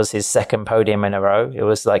 and it was his 2nd podium in a row. It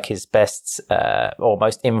was like his best or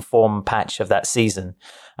most informed patch of that season.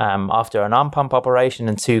 After an arm pump operation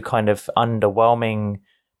and 2 kind of underwhelming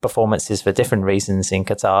performances for different reasons in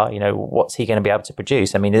Qatar, what's he going to be able to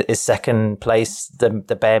produce? I mean, is 2nd place the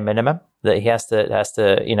bare minimum that he has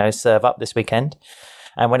to serve up this weekend?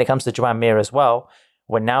 And when it comes to Joan Mir as well,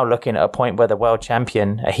 we're now looking at a point where the world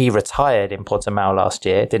champion, he retired in Portimao last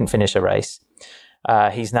year, didn't finish a race.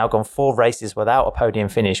 He's now gone 4 races without a podium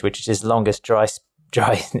finish, which is his longest dry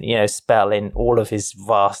spell in all of his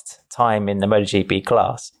vast time in the MotoGP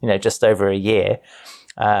class, just over a year.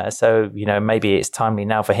 So maybe it's timely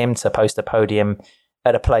now for him to post a podium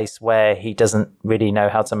at a place where he doesn't really know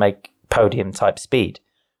how to make podium type speed.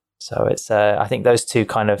 So it's I think those 2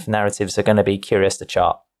 kind of narratives are going to be curious to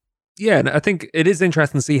chart. Yeah, and I think it is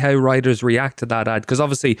interesting to see how riders react to that, Ad, because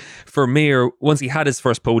obviously for Mir, once he had his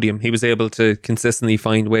first podium, he was able to consistently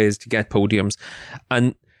find ways to get podiums.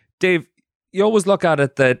 And Dave, you always look at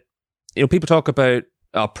it that, people talk about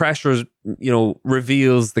pressure,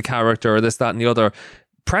 reveals the character, or this, that, and the other.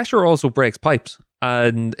 Pressure also breaks pipes.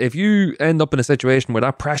 And if you end up in a situation where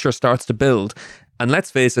that pressure starts to build, and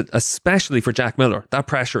let's face it, especially for Jack Miller, that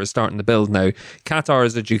pressure is starting to build now. Qatar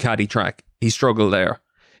is a Ducati track. He struggled there.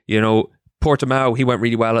 Portimao, he went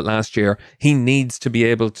really well at last year. He needs to be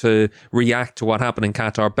able to react to what happened in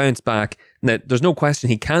Qatar, bounce back. Now, there's no question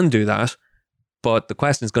he can do that, but the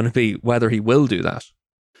question is going to be whether he will do that.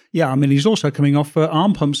 Yeah, I mean, he's also coming off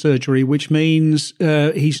arm pump surgery, which means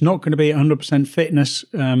he's not going to be at 100% fitness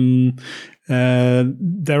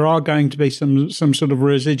there are going to be some sort of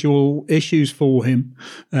residual issues for him,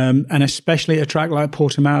 and especially at a track like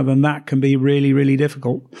Portimao, then that can be really, really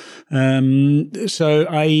difficult. So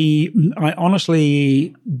I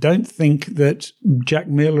honestly don't think that Jack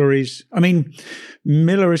Miller is. I mean,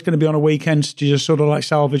 Miller is going to be on a weekend to just sort of like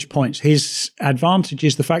salvage points. His advantage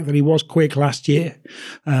is the fact that he was quick last year,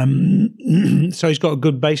 so he's got a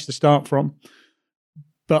good base to start from.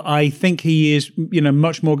 But I think he is,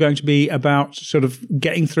 much more going to be about sort of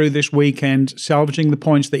getting through this weekend, salvaging the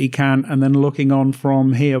points that he can, and then looking on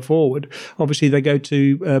from here forward. Obviously, they go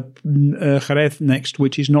to Jerez next,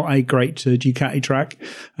 which is not a great Ducati track.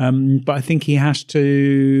 But I think he has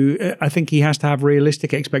to. I think he has to have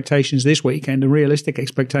realistic expectations this weekend. And realistic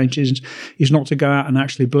expectations is not to go out and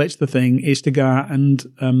actually blitz the thing. Is to go out and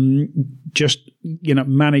just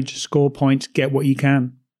manage, score points, get what you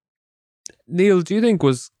can. Neil, do you think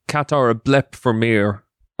was Qatar a blip for Mir,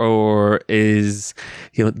 or is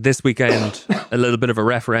this weekend a little bit of a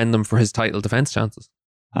referendum for his title defence chances?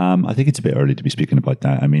 I think it's a bit early to be speaking about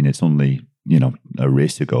that. I mean, it's only a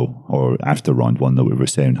race ago or after round one that we were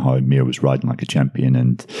saying how Mir was riding like a champion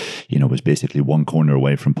and was basically one corner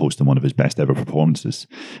away from posting one of his best ever performances.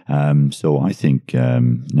 So I think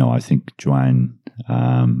I think Joan.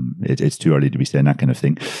 It's too early to be saying that kind of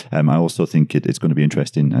thing. I also think it's going to be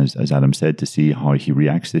interesting, as Adam said, to see how he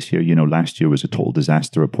reacts this year. Last year was a total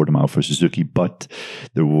disaster at Portimao for Suzuki, but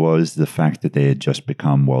there was the fact that they had just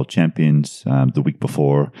become world champions the week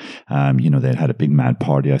before. They had a big mad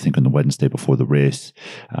party, I think, on the Wednesday before the race.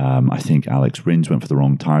 I think Alex Rins went for the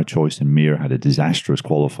wrong tyre choice, and Mir had a disastrous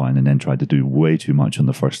qualifying and then tried to do way too much on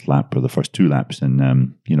the first lap or the first two laps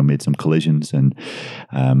and, made some collisions. And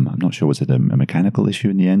I'm not sure, was it a mechanical issue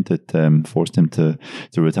in the end that forced him to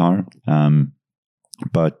retire.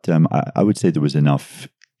 But I would say there was enough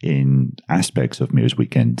in aspects of Mir's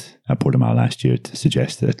weekend at Portimao last year to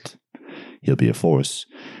suggest that he'll be a force.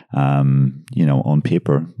 On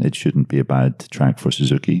paper, it shouldn't be a bad track for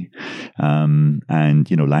Suzuki. And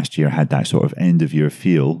last year had that sort of end of year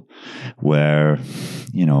feel where,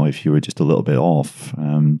 if you were just a little bit off,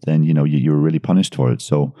 then, you were really punished for it.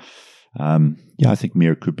 So, I think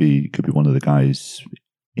Mir could be one of the guys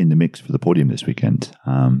in the mix for the podium this weekend.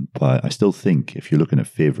 But I still think if you're looking at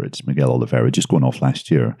favourites, Miguel Oliveira, just going off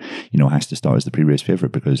last year, has to start as the pre-race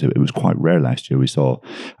favourite because it was quite rare last year. We saw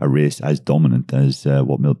a race as dominant as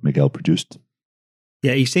what Miguel produced.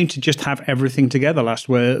 Yeah, he seemed to just have everything together last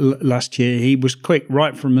year. He was quick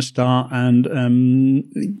right from the start and,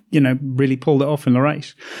 really pulled it off in the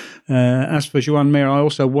race. As for Joan Mir, I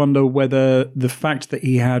also wonder whether the fact that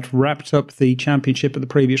he had wrapped up the championship at the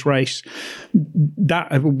previous race,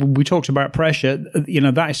 that we talked about pressure,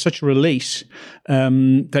 that is such a release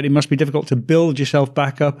that it must be difficult to build yourself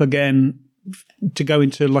back up again to go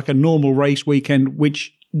into like a normal race weekend,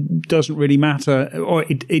 which doesn't really matter, or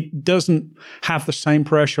it doesn't have the same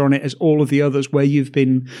pressure on it as all of the others where you've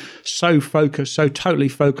been so totally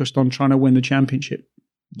focused on trying to win the championship.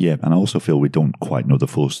 Yeah, and I also feel we don't quite know the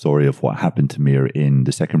full story of what happened to Mir in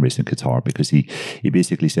the second race in Qatar, because he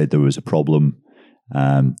basically said there was a problem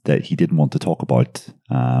that he didn't want to talk about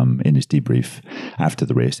in his debrief after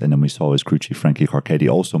the race. And then we saw his crew chief, Frankie Carcetti,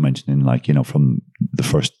 also mentioning, from the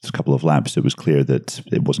first couple of laps, it was clear that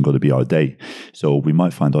it wasn't going to be our day. So we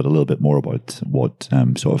might find out a little bit more about what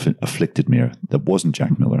sort of afflicted Mir that wasn't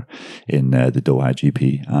Jack Miller in the Doha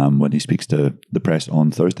GP when he speaks to the press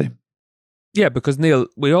on Thursday. Yeah, because Neil,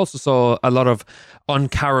 we also saw a lot of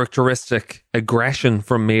uncharacteristic aggression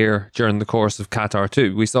from Mir during the course of Qatar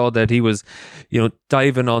too. We saw that he was,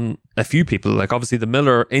 diving on a few people. Like obviously the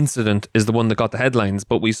Miller incident is the one that got the headlines,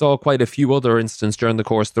 but we saw quite a few other incidents during the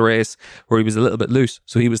course of the race where he was a little bit loose.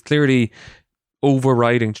 So he was clearly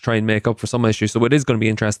overriding to try and make up for some issues. So it is going to be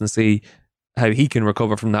interesting to see how he can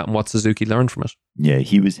recover from that and what Suzuki learned from it. Yeah,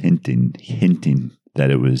 he was hinting that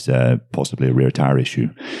it was possibly a rear tire issue,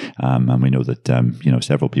 and we know that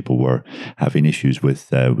several people were having issues with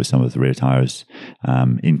some of the rear tires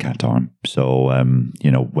in Qatar. So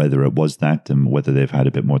whether it was that and whether they've had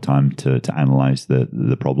a bit more time to analyze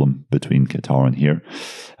the problem between Qatar and here,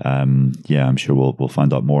 I'm sure we'll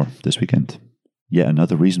find out more this weekend. Yet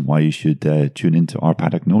another reason why you should tune into our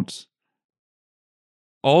Paddock Notes.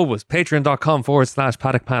 Always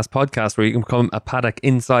patreon.com/Paddock Pass podcast, where you can become a Paddock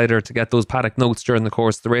insider to get those Paddock notes during the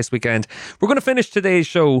course of the race weekend. We're going to finish today's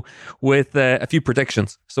show with a few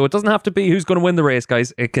predictions. So it doesn't have to be who's going to win the race,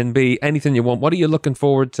 guys. It can be anything you want. What are you looking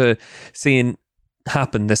forward to seeing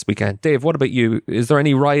happen this weekend? Dave, what about you? Is there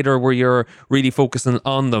any rider where you're really focusing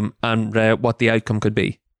on them and what the outcome could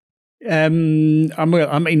be? Apart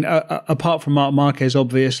from Marc Marquez,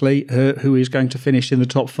 obviously, who is going to finish in the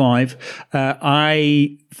top 5,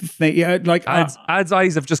 I think, Ad's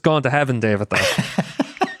eyes have just gone to heaven, David. Though.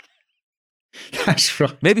 That's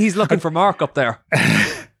right. Maybe he's looking for Mark up there.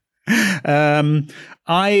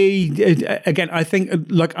 I think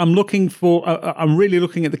I'm looking for. I'm really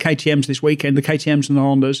looking at the KTMs this weekend, the KTMs and the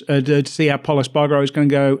Hondas, to see how Pol Espargaro is going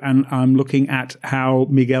to go, and I'm looking at how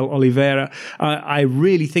Miguel Oliveira. I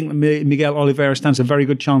really think that Miguel Oliveira stands a very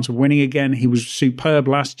good chance of winning again. He was superb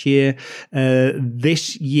last year.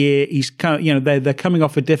 This year, they're coming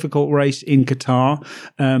off a difficult race in Qatar,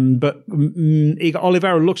 but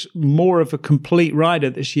Oliveira looks more of a complete rider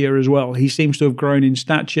this year as well. He seems to have grown in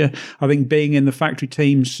stature. I think being in the factory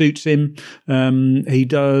team suits him. He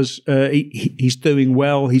does. He's doing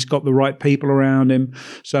well. He's got the right people around him.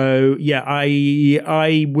 So yeah,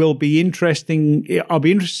 I will be interesting. I'll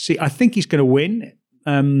be interested to see. I think he's going to win.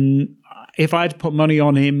 If I had to put money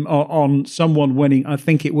on him or on someone winning, I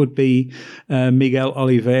think it would be Miguel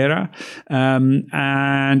Oliveira,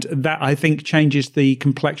 and that I think changes the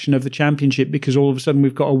complexion of the championship because all of a sudden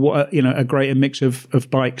we've got a greater mix of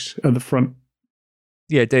bikes at the front.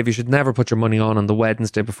 Yeah, Dave, you should never put your money on the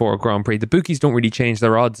Wednesday before a Grand Prix. The bookies don't really change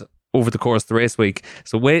their odds over the course of the race week.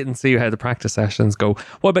 So wait and see how the practice sessions go.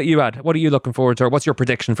 What about you, Ad? What are you looking forward to? Or what's your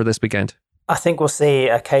prediction for this weekend? I think we'll see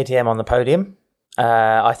a KTM on the podium.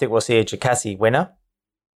 I think we'll see a Ducati winner.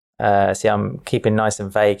 See, I'm keeping nice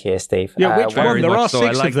and vague here, Steve. Yeah, which one? There are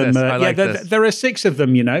 6 of them. There are 6 of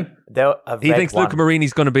them, you know. He thinks Luca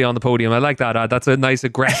Marini's going to be on the podium. I like that, Ad. That's a nice,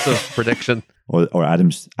 aggressive prediction. Or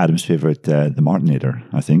Adam's favourite, the Martinator,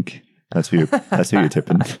 I think. That's who you're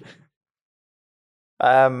tipping.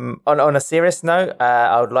 On a serious note,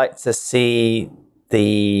 I would like to see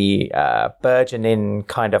the burgeoning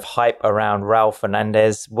kind of hype around Raul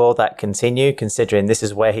Fernandez. Will that continue, considering this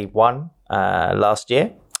is where he won last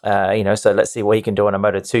year? So let's see what he can do on a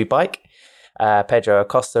Moto2 bike. Pedro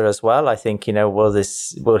Acosta as well. I think,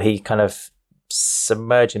 will he kind of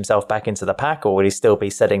submerge himself back into the pack, or will he still be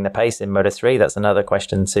setting the pace in Moto3? That's another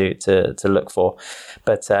question to look for.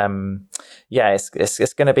 But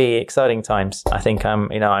it's going to be exciting times. I think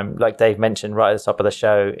I'm like Dave mentioned right at the top of the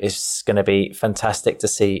show. It's going to be fantastic to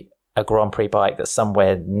see a Grand Prix bike that's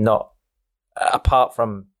somewhere not apart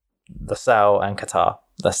from the Losail and Qatar.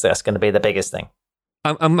 That's going to be the biggest thing.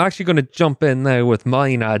 I'm actually going to jump in now with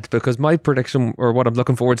mine, Ad, because my prediction, or what I'm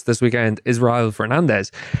looking forward to this weekend, is Raul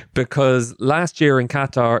Fernandez. Because last year in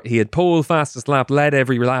Qatar, he had pole, fastest lap, led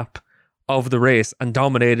every lap of the race and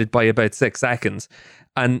dominated by about 6 seconds.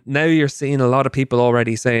 And now you're seeing a lot of people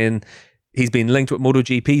already saying he's been linked with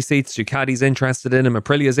MotoGP seats, Ducati's interested in him,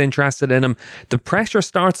 Aprilia's interested in him. The pressure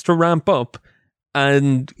starts to ramp up.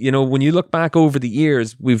 And, when you look back over the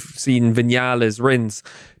years, we've seen Vinales, Rins,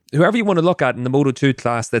 whoever you want to look at in the Moto2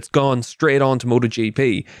 class that's gone straight on to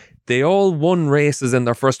MotoGP, they all won races in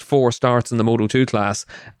their first 4 starts in the Moto2 class.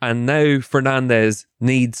 And now Fernandez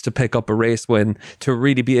needs to pick up a race win to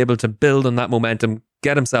really be able to build on that momentum,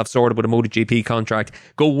 get himself sorted with a MotoGP contract,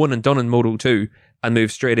 go one and done in Moto2 and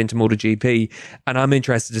move straight into MotoGP. And I'm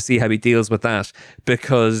interested to see how he deals with that,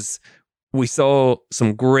 because we saw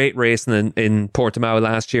some great racing in Portimao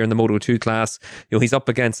last year in the Moto2 class. He's up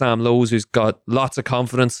against Sam Lowes, who's got lots of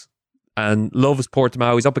confidence and loves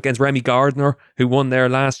Portimao. He's up against Remy Gardner, who won there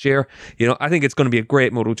last year. I think it's going to be a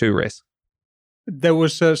great Moto2 race. There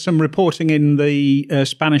was some reporting in the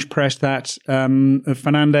Spanish press that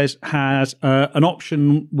Fernandez has an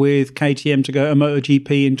option with KTM to go to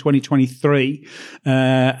MotoGP in 2023,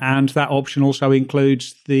 and that option also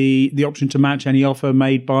includes the option to match any offer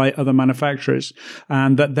made by other manufacturers,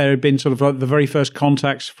 and that there had been sort of the very first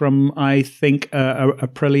contacts from, I think,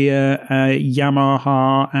 Aprilia,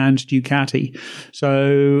 Yamaha, and Ducati.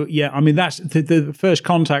 So yeah, I mean that's the first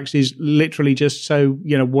contacts is literally just so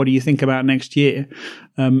what do you think about next year?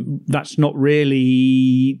 That's not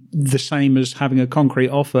really the same as having a concrete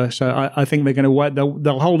offer. So I think they're going to wait.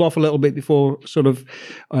 They'll hold off a little bit before sort of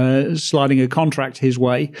sliding a contract his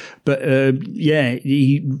way. But the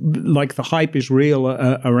hype is real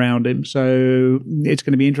around him. So it's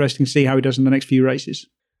going to be interesting to see how he does in the next few races.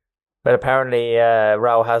 But apparently,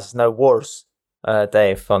 Raul has no wars,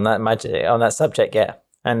 Dave, on that subject yet.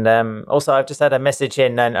 And also, I've just had a message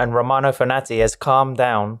in, and Romano Fenati has calmed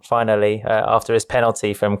down finally after his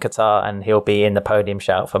penalty from Qatar, and he'll be in the podium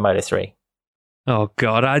shout for Moto3. Oh,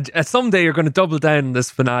 God. Someday you're going to double down on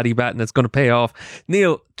this Fenati bet and it's going to pay off.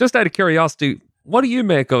 Neil, just out of curiosity, what do you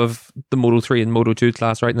make of the Moto3 and Moto2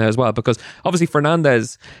 class right now as well? Because obviously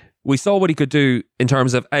Fernandez, we saw what he could do in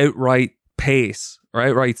terms of outright pace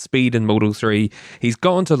outright speed in Moto3. He's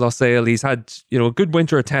gone to Losail. He's had, a good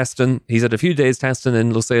winter of testing. He's had a few days testing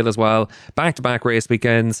in Losail as well. Back-to-back race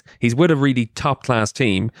weekends. He's with a really top-class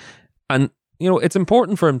team. And, it's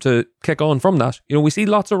important for him to kick on from that. We see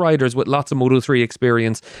lots of riders with lots of Moto3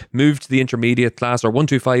 experience move to the intermediate class or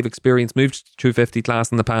 125 experience, move to 250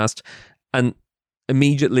 class in the past, and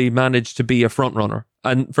immediately manage to be a front runner.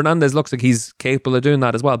 And Fernandez looks like he's capable of doing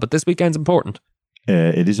that as well. But this weekend's important.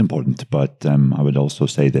 It is important, but I would also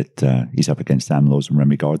say that he's up against Sam Lowes and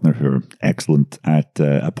Remy Gardner, who are excellent at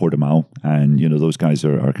Portimao, and those guys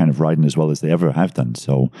are kind of riding as well as they ever have done.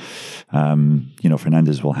 So,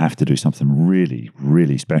 Fernandez will have to do something really,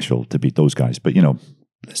 really special to beat those guys. But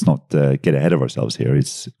let's not get ahead of ourselves here.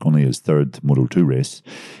 It's only his third Moto2 race.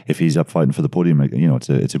 If he's up fighting for the podium,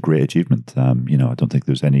 it's a great achievement. I don't think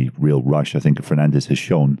there's any real rush. I think Fernandez has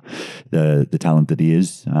shown the talent that he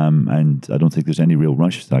is, and I don't think there's any real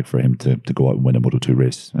rush for him to go out and win a Moto2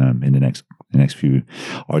 race in the next few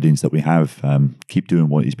Ardennes that we have. Keep doing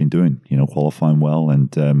what he's been doing. Qualifying well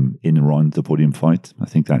and in and around the podium fight. I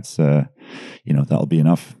think that's that'll be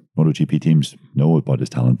enough. MotoGP teams know about his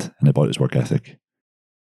talent and about his work ethic.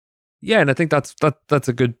 Yeah, and I think that's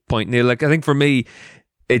a good point, Neil. I think for me,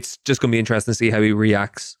 it's just going to be interesting to see how he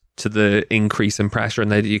reacts to the increase in pressure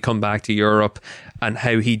now that you come back to Europe and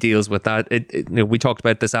how he deals with that. We talked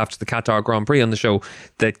about this after the Qatar Grand Prix on the show,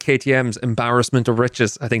 that KTM's embarrassment of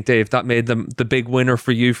riches. I think, Dave, that made them the big winner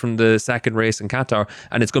for you from the second race in Qatar,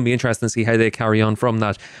 and it's going to be interesting to see how they carry on from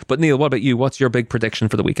that. But Neil, what about you? What's your big prediction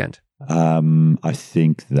for the weekend? I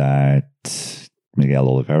think that Miguel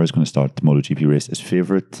Oliveira is going to start the MotoGP race as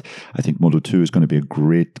favourite. I think Moto2 is going to be a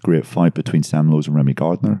great fight between Sam Lowes and Remy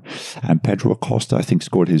Gardner. And Pedro Acosta, I think,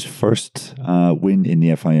 scored his first win in the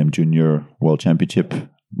FIM Junior World Championship.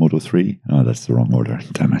 Moto3. Oh, that's the wrong order.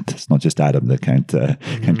 Damn it. It's not just Adam that can't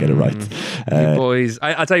get it right. You boys,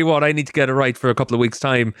 I'll tell you what, I need to get it right for a couple of weeks'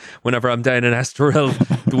 time whenever I'm down in Estoril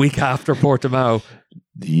the week after Portimao.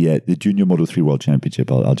 The Junior Moto3 World Championship,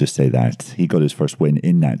 I'll just say that he got his first win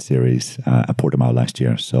in that series at Portimao last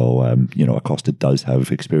year. So, Acosta does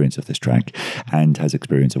have experience of this track and has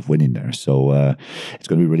experience of winning there. So it's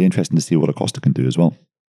going to be really interesting to see what Acosta can do as well.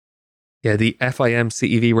 Yeah, the FIM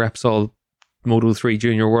CEV Repsol Moto3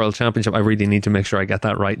 Junior World Championship. I really need to make sure I get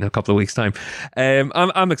that right in a couple of weeks' time.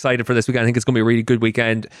 I'm excited for this weekend. I think it's going to be a really good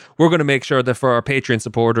weekend. We're going to make sure that for our Patreon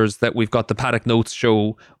supporters that we've got the Paddock Notes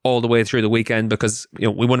show all the way through the weekend, because we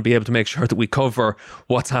want to be able to make sure that we cover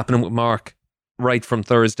what's happening with Mark right from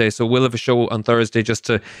Thursday. So we'll have a show on Thursday just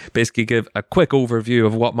to basically give a quick overview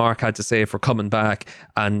of what Mark had to say for coming back,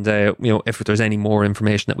 and if there's any more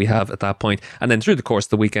information that we have at that point. And then through the course of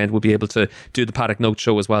the weekend, we'll be able to do the Paddock Note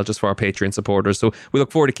show as well, just for our Patreon supporters. So we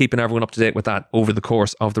look forward to keeping everyone up to date with that over the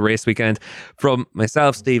course of the race weekend. From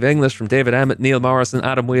myself, Steve English, from David Emmett, Neil Morrison,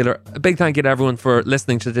 Adam Wheeler, a big thank you to everyone for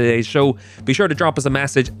listening to today's show. Be sure to drop us a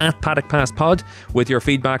message at Paddock Pass Pod with your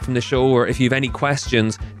feedback from the show, or if you have any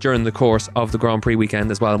questions during the course of the Grand Prix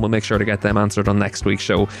weekend as well, and we'll make sure to get them answered on next week's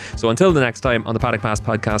show. So until the next time on the Paddock Pass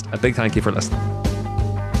Podcast, a big thank you for listening.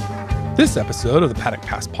 This episode of the Paddock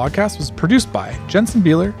Pass Podcast was produced by Jensen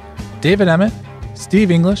Beeler, David Emmett,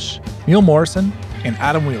 Steve English, Neil Morrison, and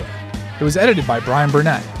Adam Wheeler. It was edited by Brian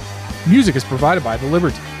Burnett. Music is provided by The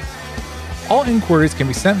Liberty. All inquiries can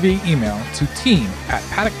be sent via email to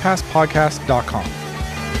team@paddockpasspodcast.com.